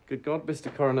 Good God,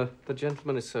 Mr. Coroner, the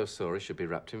gentleman is so sore he should be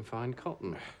wrapped in fine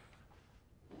cotton.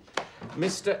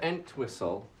 Mr.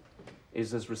 Entwistle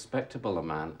is as respectable a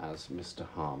man as Mr.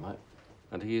 Harmer,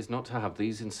 and he is not to have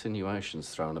these insinuations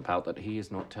thrown about that he is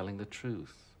not telling the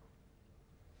truth.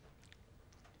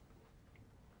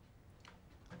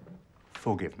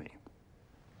 Forgive me.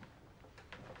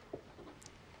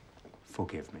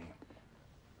 Forgive me.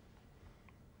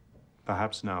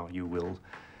 Perhaps now you will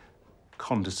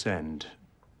condescend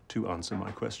to answer my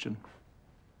question.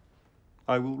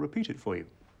 I will repeat it for you.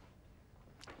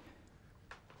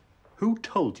 Who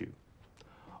told you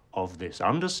of this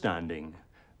understanding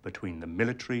between the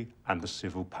military and the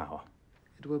civil power?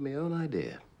 It were my own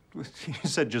idea. You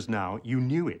said just now you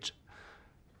knew it.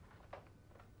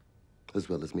 As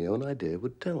well as my own idea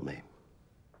would tell me.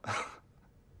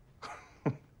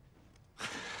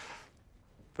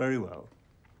 Very well.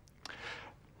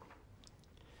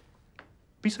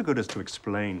 Be so good as to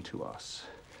explain to us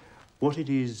what it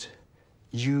is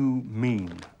you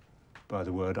mean by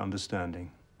the word understanding.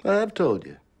 I have told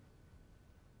you.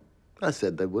 I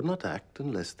said they would not act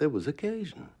unless there was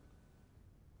occasion.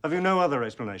 Have you no other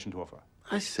explanation to offer?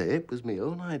 I say it was my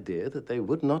own idea that they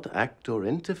would not act or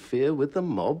interfere with the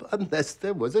mob unless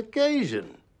there was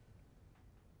occasion.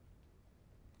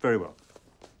 Very well.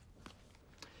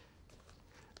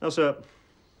 Now, sir,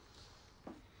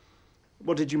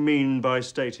 what did you mean by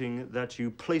stating that you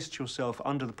placed yourself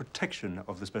under the protection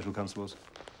of the Special Constables?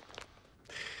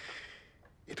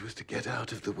 It was to get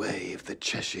out of the way of the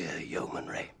Cheshire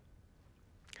Yeomanry,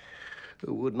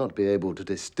 who would not be able to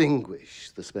distinguish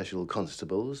the Special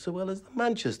Constables so well as the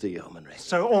Manchester Yeomanry.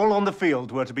 So all on the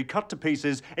field were to be cut to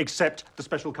pieces except the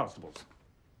Special Constables?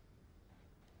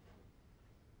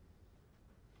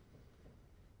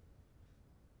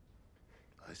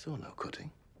 I saw no cutting.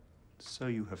 So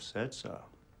you have said, sir.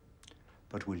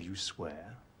 But will you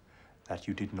swear that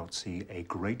you did not see a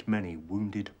great many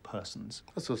wounded persons?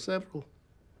 I saw several.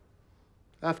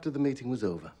 After the meeting was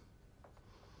over.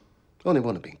 Only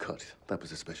one had been cut. That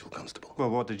was a Special Constable.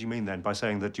 Well, what did you mean then by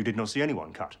saying that you did not see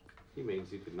anyone cut? He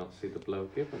means you did not see the blow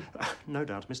given. No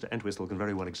doubt Mr. Entwistle can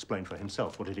very well explain for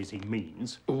himself what it is he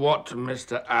means. What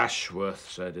Mr. Ashworth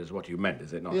said is what you meant,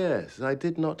 is it not? Yes, I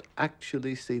did not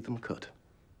actually see them cut.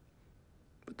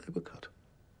 But they were cut.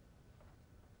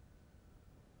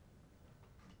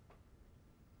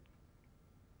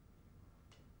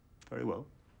 Very well.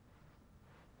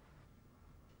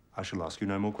 I shall ask you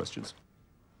no more questions.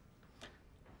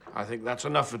 I think that's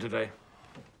enough for today.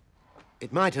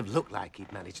 It might have looked like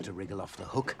he'd managed to wriggle off the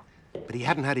hook, but he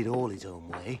hadn't had it all his own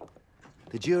way.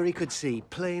 The jury could see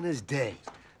plain as day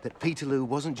that Peterloo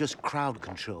wasn't just crowd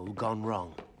control gone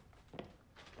wrong.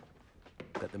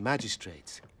 But the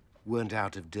magistrates weren't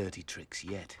out of dirty tricks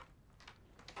yet.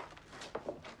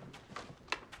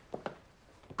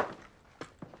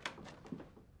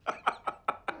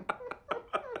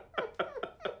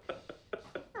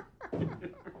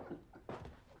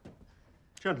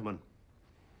 Gentlemen,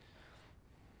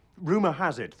 rumour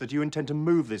has it that you intend to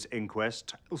move this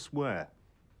inquest elsewhere.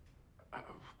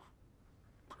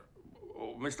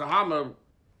 Oh, Mr. Harmer,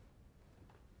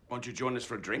 won't you join us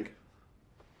for a drink?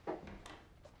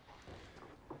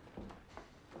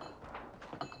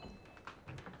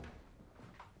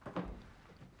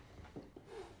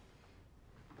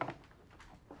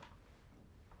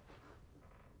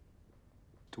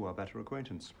 To our better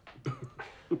acquaintance.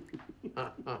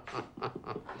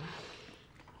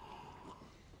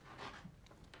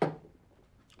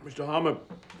 Mr. Harmer,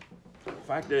 the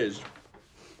fact is,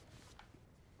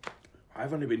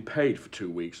 I've only been paid for 2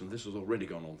 weeks, and this has already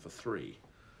gone on for 3.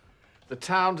 The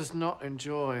town does not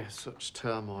enjoy such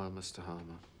turmoil, Mr.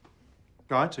 Harmer.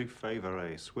 I too favour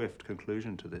a swift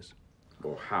conclusion to this.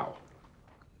 Or how?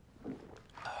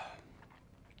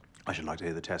 I should like to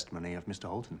hear the testimony of Mr.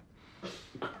 Holton.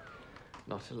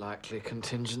 Not a likely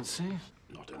contingency.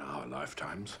 Not in our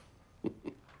lifetimes.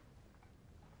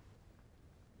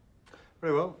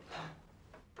 Very well.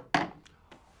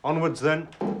 Onwards, then.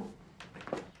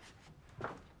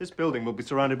 This building will be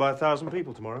surrounded by 1,000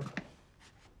 people tomorrow.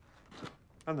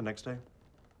 And the next day.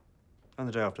 And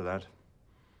the day after that.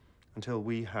 Until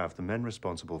we have the men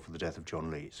responsible for the death of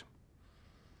John Lees.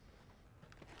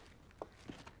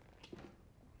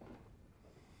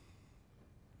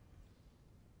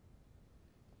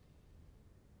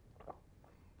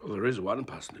 Well, there is one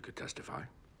person who could testify.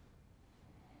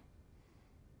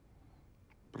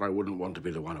 But I wouldn't want to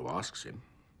be the one who asks him.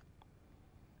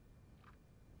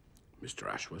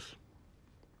 Mr. Ashworth.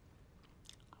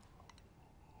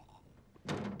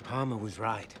 Palmer was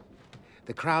right.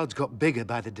 The crowds got bigger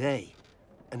by the day,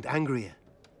 and angrier.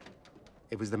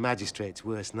 It was the magistrates'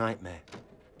 worst nightmare.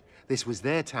 This was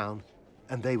their town,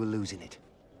 and they were losing it.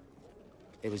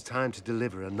 It was time to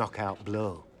deliver a knockout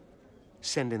blow.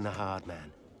 Send in the hard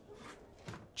man,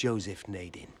 Joseph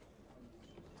Nadin.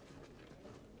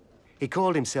 He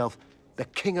called himself the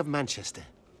King of Manchester.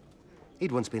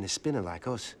 He'd once been a spinner like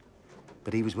us,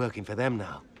 but he was working for them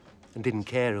now, and didn't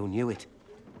care who knew it.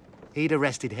 He'd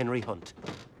arrested Henry Hunt,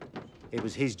 It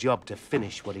was his job to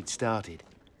finish what he'd started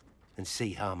and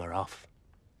see Harmer off.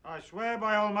 I swear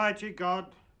by Almighty God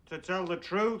to tell the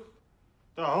truth,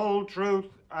 the whole truth,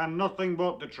 and nothing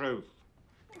but the truth.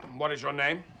 What is your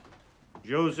name?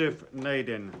 Joseph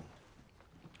Naden.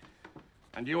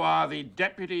 And you are the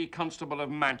Deputy Constable of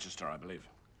Manchester, I believe.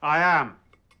 I am.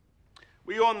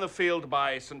 Were you on the field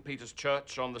by St. Peter's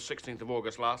Church on the 16th of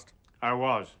August last? I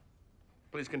was.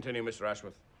 Please continue, Mr.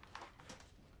 Ashworth.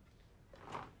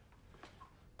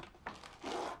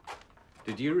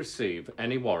 Did you receive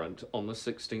any warrant on the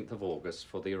 16th of August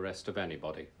for the arrest of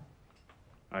anybody?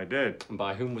 I did. And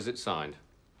by whom was it signed?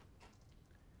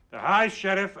 The High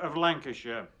Sheriff of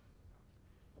Lancashire,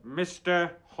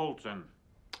 Mr. Hulton.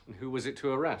 And who was it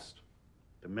to arrest?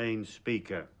 The main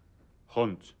speaker,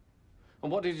 Hunt.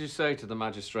 And what did you say to the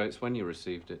magistrates when you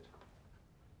received it?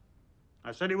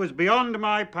 I said it was beyond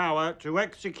my power to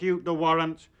execute the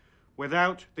warrant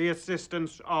without the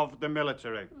assistance of the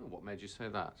military. Oh, what made you say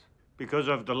that? Because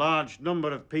of the large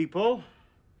number of people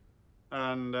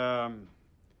and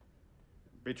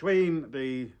between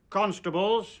the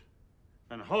constables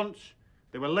and Hunt,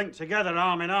 they were linked together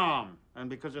arm in arm, and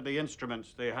because of the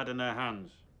instruments they had in their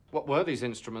hands. What were these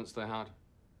instruments they had?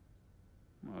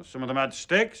 Well, some of them had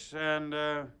sticks, and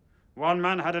one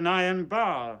man had an iron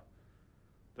bar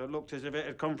that looked as if it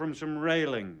had come from some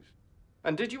railings.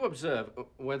 And did you observe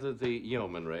whether the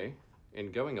yeomanry,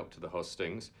 in going up to the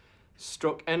hustings,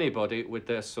 struck anybody with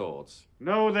their swords?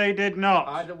 No, they did not.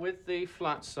 Either with the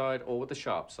flat side or with the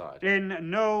sharp side? In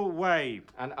no way.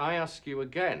 And I ask you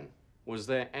again, was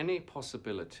there any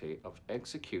possibility of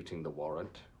executing the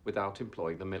warrant without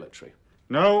employing the military?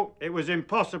 No, it was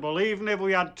impossible, even if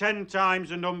we had 10 times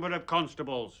the number of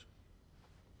constables.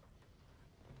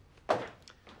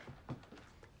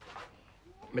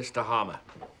 Mr. Harmer.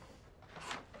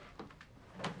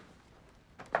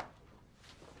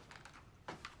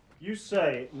 You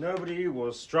say nobody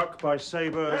was struck by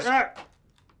sabres...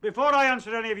 Before I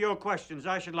answer any of your questions,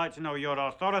 I should like to know your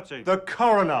authority. The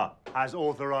coroner has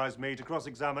authorized me to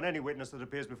cross-examine any witness that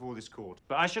appears before this court.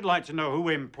 But I should like to know who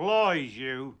employs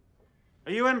you.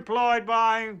 Are you employed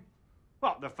by,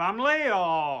 what, the family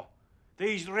or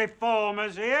these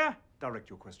reformers here?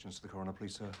 Direct your questions to the coroner,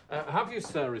 please, sir. Have you,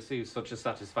 sir, received such a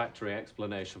satisfactory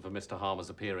explanation for Mr. Harmer's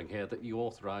appearing here that you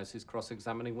authorize his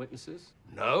cross-examining witnesses?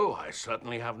 No, I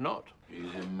certainly have not.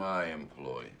 He's in my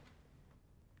employ.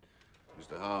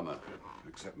 Mr. Harmer,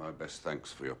 accept my best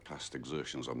thanks for your past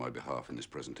exertions on my behalf in this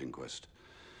present inquest.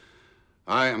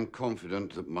 I am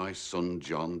confident that my son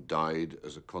John died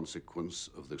as a consequence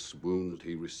of the swoon that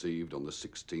he received on the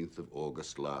 16th of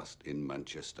August last in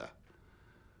Manchester.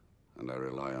 And I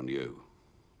rely on you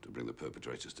to bring the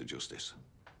perpetrators to justice.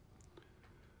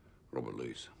 Robert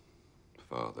Lees,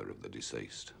 father of the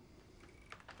deceased.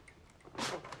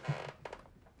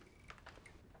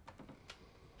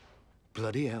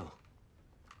 Bloody hell.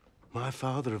 My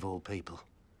father of all people.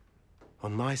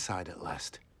 On my side at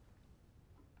last.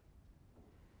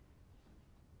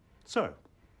 So,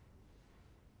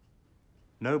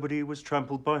 nobody was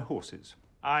trampled by horses?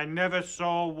 I never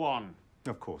saw one.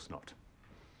 Of course not.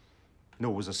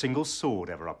 Nor was a single sword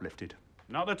ever uplifted?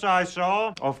 Not that I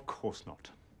saw. Of course not.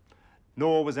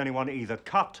 Nor was anyone either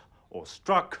cut or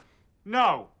struck?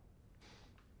 No.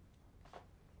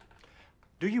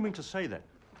 Do you mean to say, then,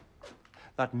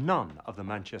 that none of the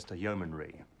Manchester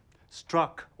yeomanry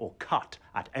struck or cut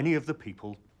at any of the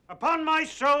people? Upon my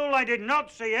soul, I did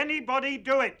not see anybody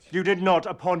do it. You did not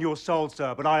upon your soul,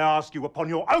 sir, but I ask you upon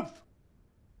your oath.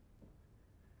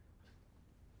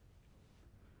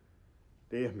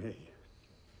 Dear me.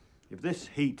 If this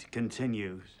heat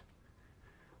continues,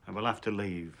 I will have to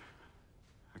leave.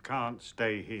 I can't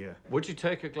stay here. Would you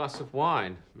take a glass of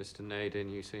wine, Mr. Naden?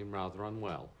 You seem rather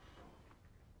unwell.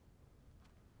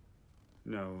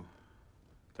 No,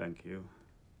 thank you.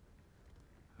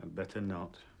 I'd better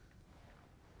not.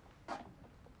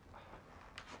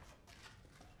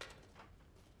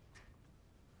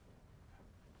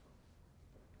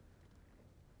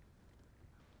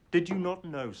 Did you not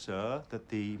know, sir, that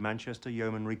the Manchester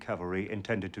Yeomanry Cavalry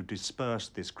intended to disperse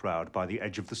this crowd by the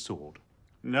edge of the sword?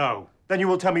 No. Then you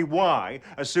will tell me why,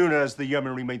 as soon as the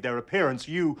Yeomanry made their appearance,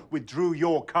 you withdrew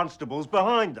your constables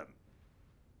behind them.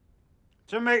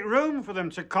 To make room for them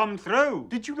to come through.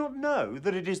 Did you not know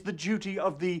that it is the duty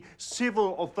of the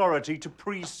civil authority to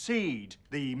precede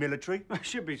the military? I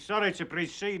should be sorry to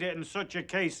precede it in such a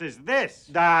case as this.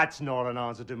 That's not an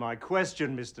answer to my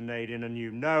question, Mr. Naden, and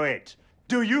you know it.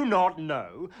 Do you not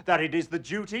know that it is the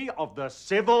duty of the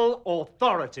civil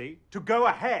authority to go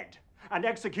ahead and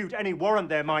execute any warrant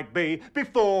there might be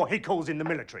before he calls in the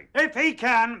military? If he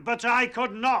can, but I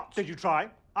could not. Did you try?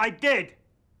 I did.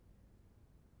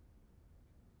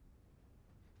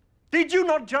 Did you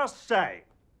not just say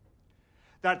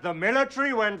that the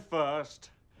military went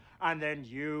first and then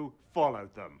you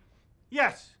followed them?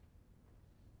 Yes.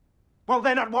 Well,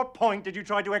 then at what point did you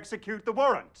try to execute the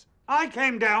warrant? I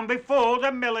came down before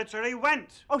the military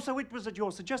went. Oh, so it was at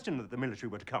your suggestion that the military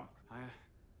were to come?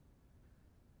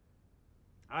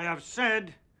 I have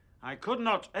said I could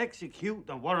not execute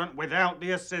the warrant without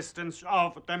the assistance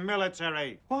of the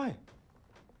military. Why?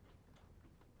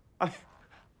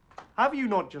 Have you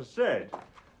not just said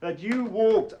that you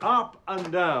walked up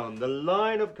and down the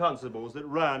line of constables that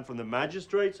ran from the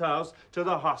magistrate's house to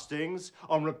the hustings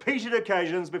on repeated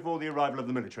occasions before the arrival of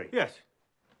the military? Yes.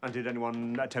 And did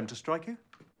anyone attempt to strike you?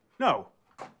 No.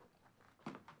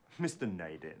 Mr.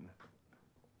 Nadin,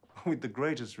 with the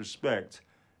greatest respect,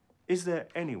 is there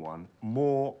anyone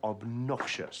more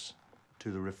obnoxious to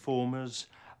the reformers,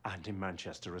 and in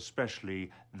Manchester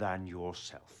especially, than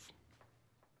yourself?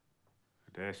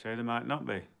 I dare say there might not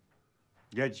be.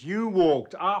 Yet you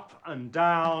walked up and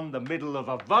down the middle of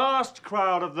a vast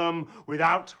crowd of them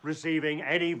without receiving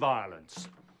any violence.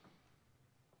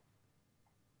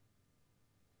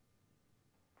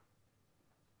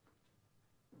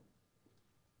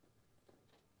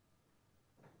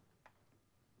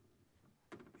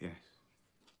 Yes.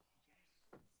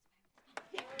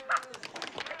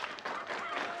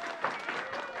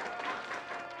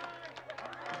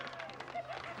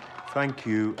 Thank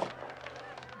you,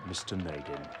 Mr.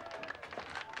 Nadin.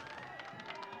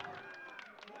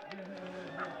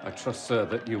 I trust, sir,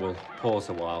 that you will pause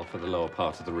a while for the lower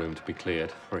part of the room to be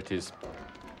cleared, for it is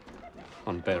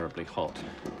unbearably hot.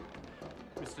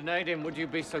 Mr. Nadin, would you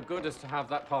be so good as to have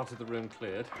that part of the room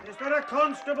cleared? Is there a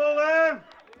constable there?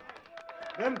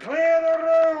 Then clear the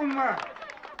room!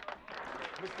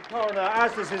 Mr. Coroner,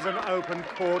 as this is an open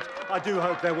court, I do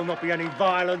hope there will not be any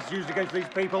violence used against these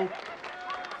people.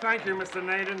 Thank you, Mr.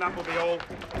 Nadin. That will be all.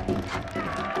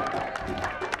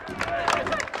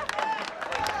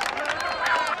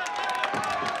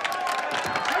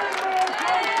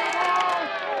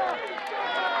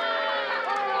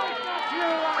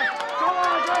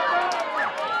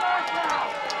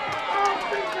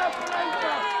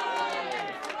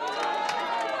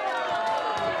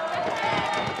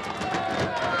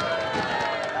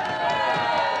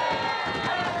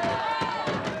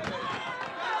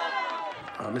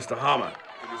 Mr. Harmer,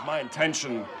 it is my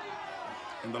intention,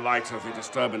 in the light of the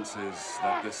disturbances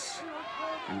that this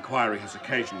inquiry has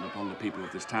occasioned upon the people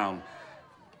of this town,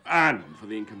 and for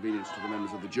the inconvenience to the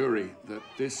members of the jury, that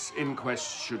this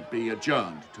inquest should be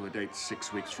adjourned to a date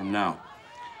 6 weeks from now.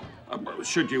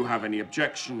 Should you have any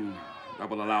objection, I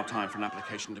will allow time for an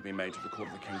application to be made to the Court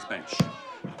of the King's Bench.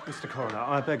 Mr. Coroner,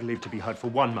 I beg leave to be heard for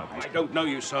 1 moment. I don't know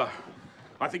you, sir.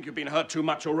 I think you've been heard too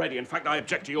much already. In fact, I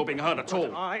object to your being heard at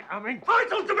all. I am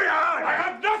entitled to be heard! I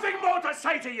have nothing more to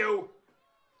say to you!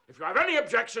 If you have any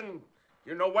objection,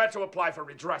 you know where to apply for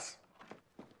redress.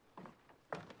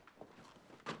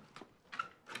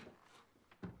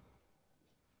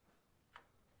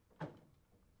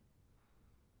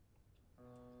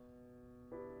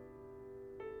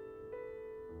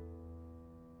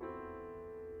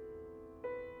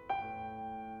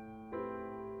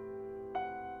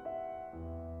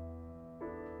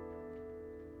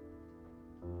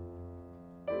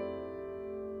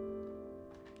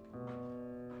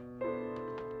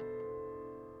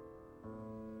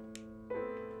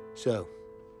 So,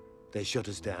 they shut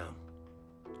us down.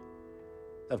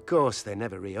 Of course, they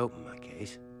never reopened my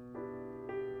case.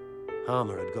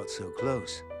 Harmer had got so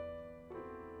close.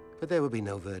 But there would be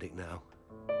no verdict now.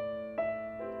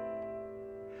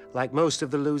 Like most of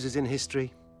the losers in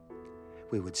history,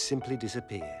 we would simply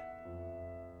disappear.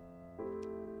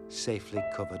 Safely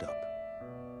covered up.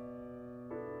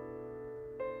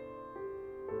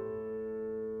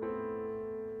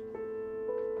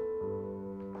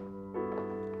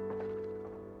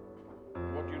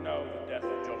 What do you know of the death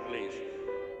of John Lees?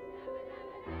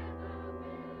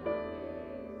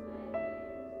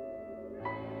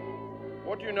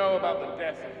 What do you know about the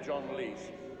death of John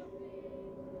Lees?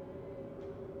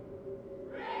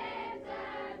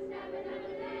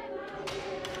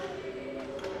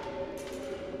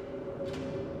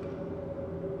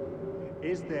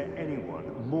 Is there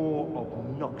anyone more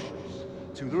obnoxious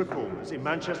to the reformers, in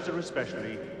Manchester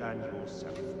especially, than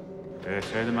yourself? Dare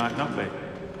say there might not be.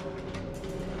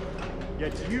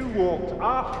 Yet you walked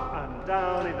up and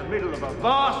down in the middle of a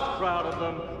vast crowd of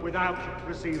them without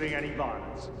receiving any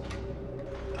violence.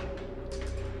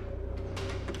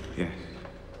 Yes.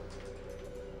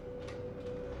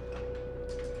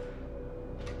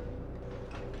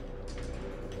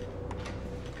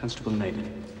 Constable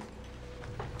Naden.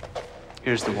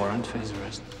 Here's the warrant for his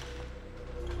arrest.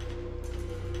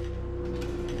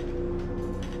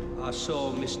 I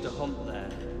saw Mr. Hunt there.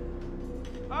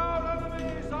 Our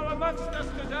enemies are amongst us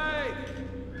today,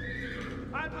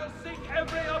 and will seek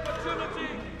every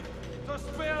opportunity to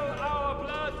spill our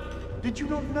blood. Did you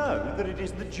not know that it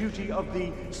is the duty of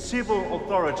the civil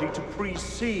authority to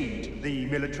precede the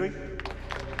military?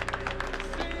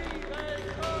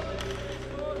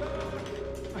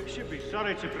 I should be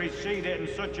sorry to precede it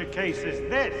in such a case as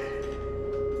this.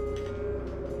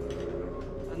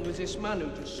 And there was this man who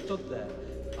just stood there.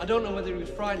 I don't know whether he was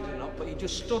frightened or not, but he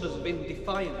just stood as if in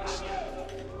defiance.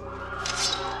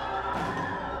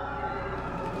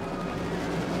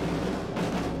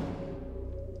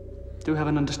 Do we have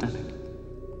an understanding?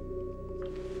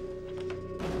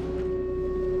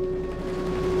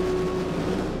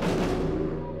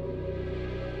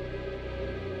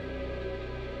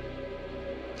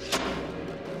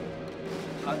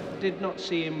 I did not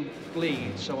see him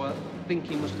bleed, so I think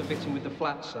he must have hit him with the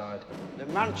flat side. The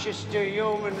Manchester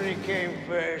Yeomanry came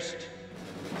first,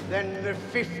 then the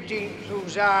 15th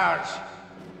Hussars.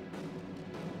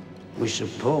 We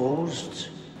supposed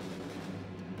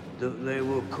that they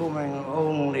were coming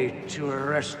only to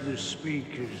arrest the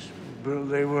speakers, but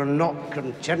they were not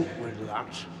content with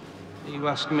that. Are you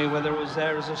asking me whether I was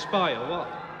there as a spy or what?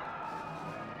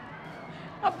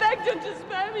 I begged him to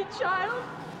spare me, child.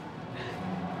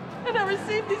 And I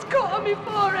received this cut on my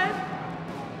forehead.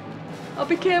 I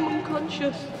became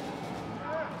unconscious.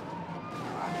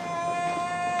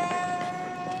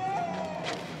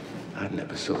 I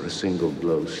never saw a single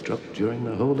blow struck during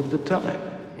the whole of the time.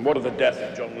 What of the death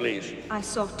of John Lees? I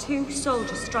saw 2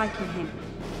 soldiers striking him,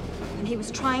 and he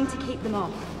was trying to keep them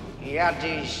off. He had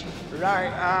his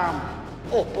right arm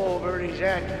up over his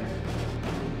head.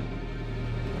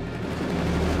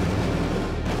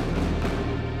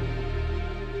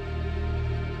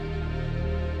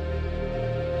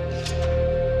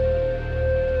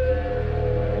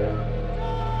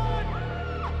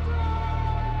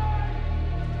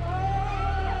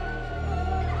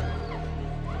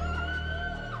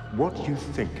 What do you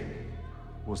think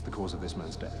was the cause of this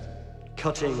man's death?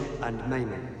 Cutting and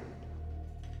maiming.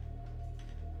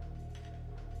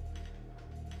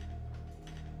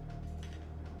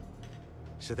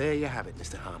 So there you have it,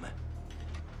 Mr. Harmer.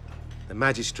 The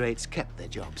magistrates kept their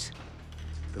jobs.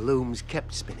 The looms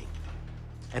kept spinning.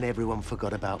 And everyone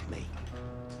forgot about me.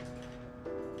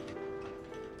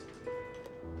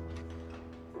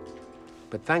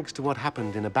 But thanks to what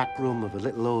happened in a back room of a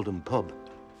little Oldham pub,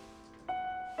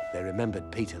 they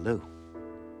remembered Peterloo.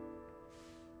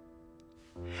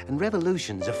 And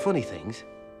revolutions are funny things.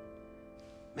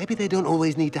 Maybe they don't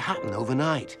always need to happen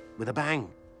overnight, with a bang.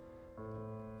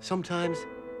 Sometimes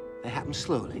they happen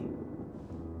slowly,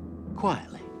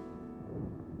 quietly.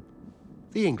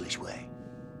 The English way.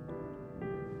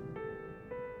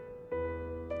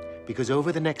 Because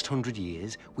over the next 100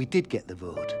 years, we did get the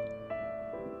vote.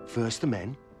 First the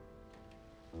men,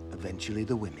 eventually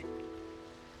the women.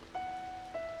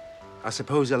 I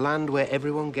suppose a land where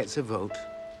everyone gets a vote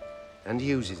and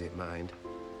uses it, mind.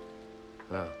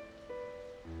 Well,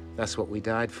 that's what we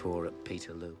died for at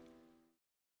Peterloo.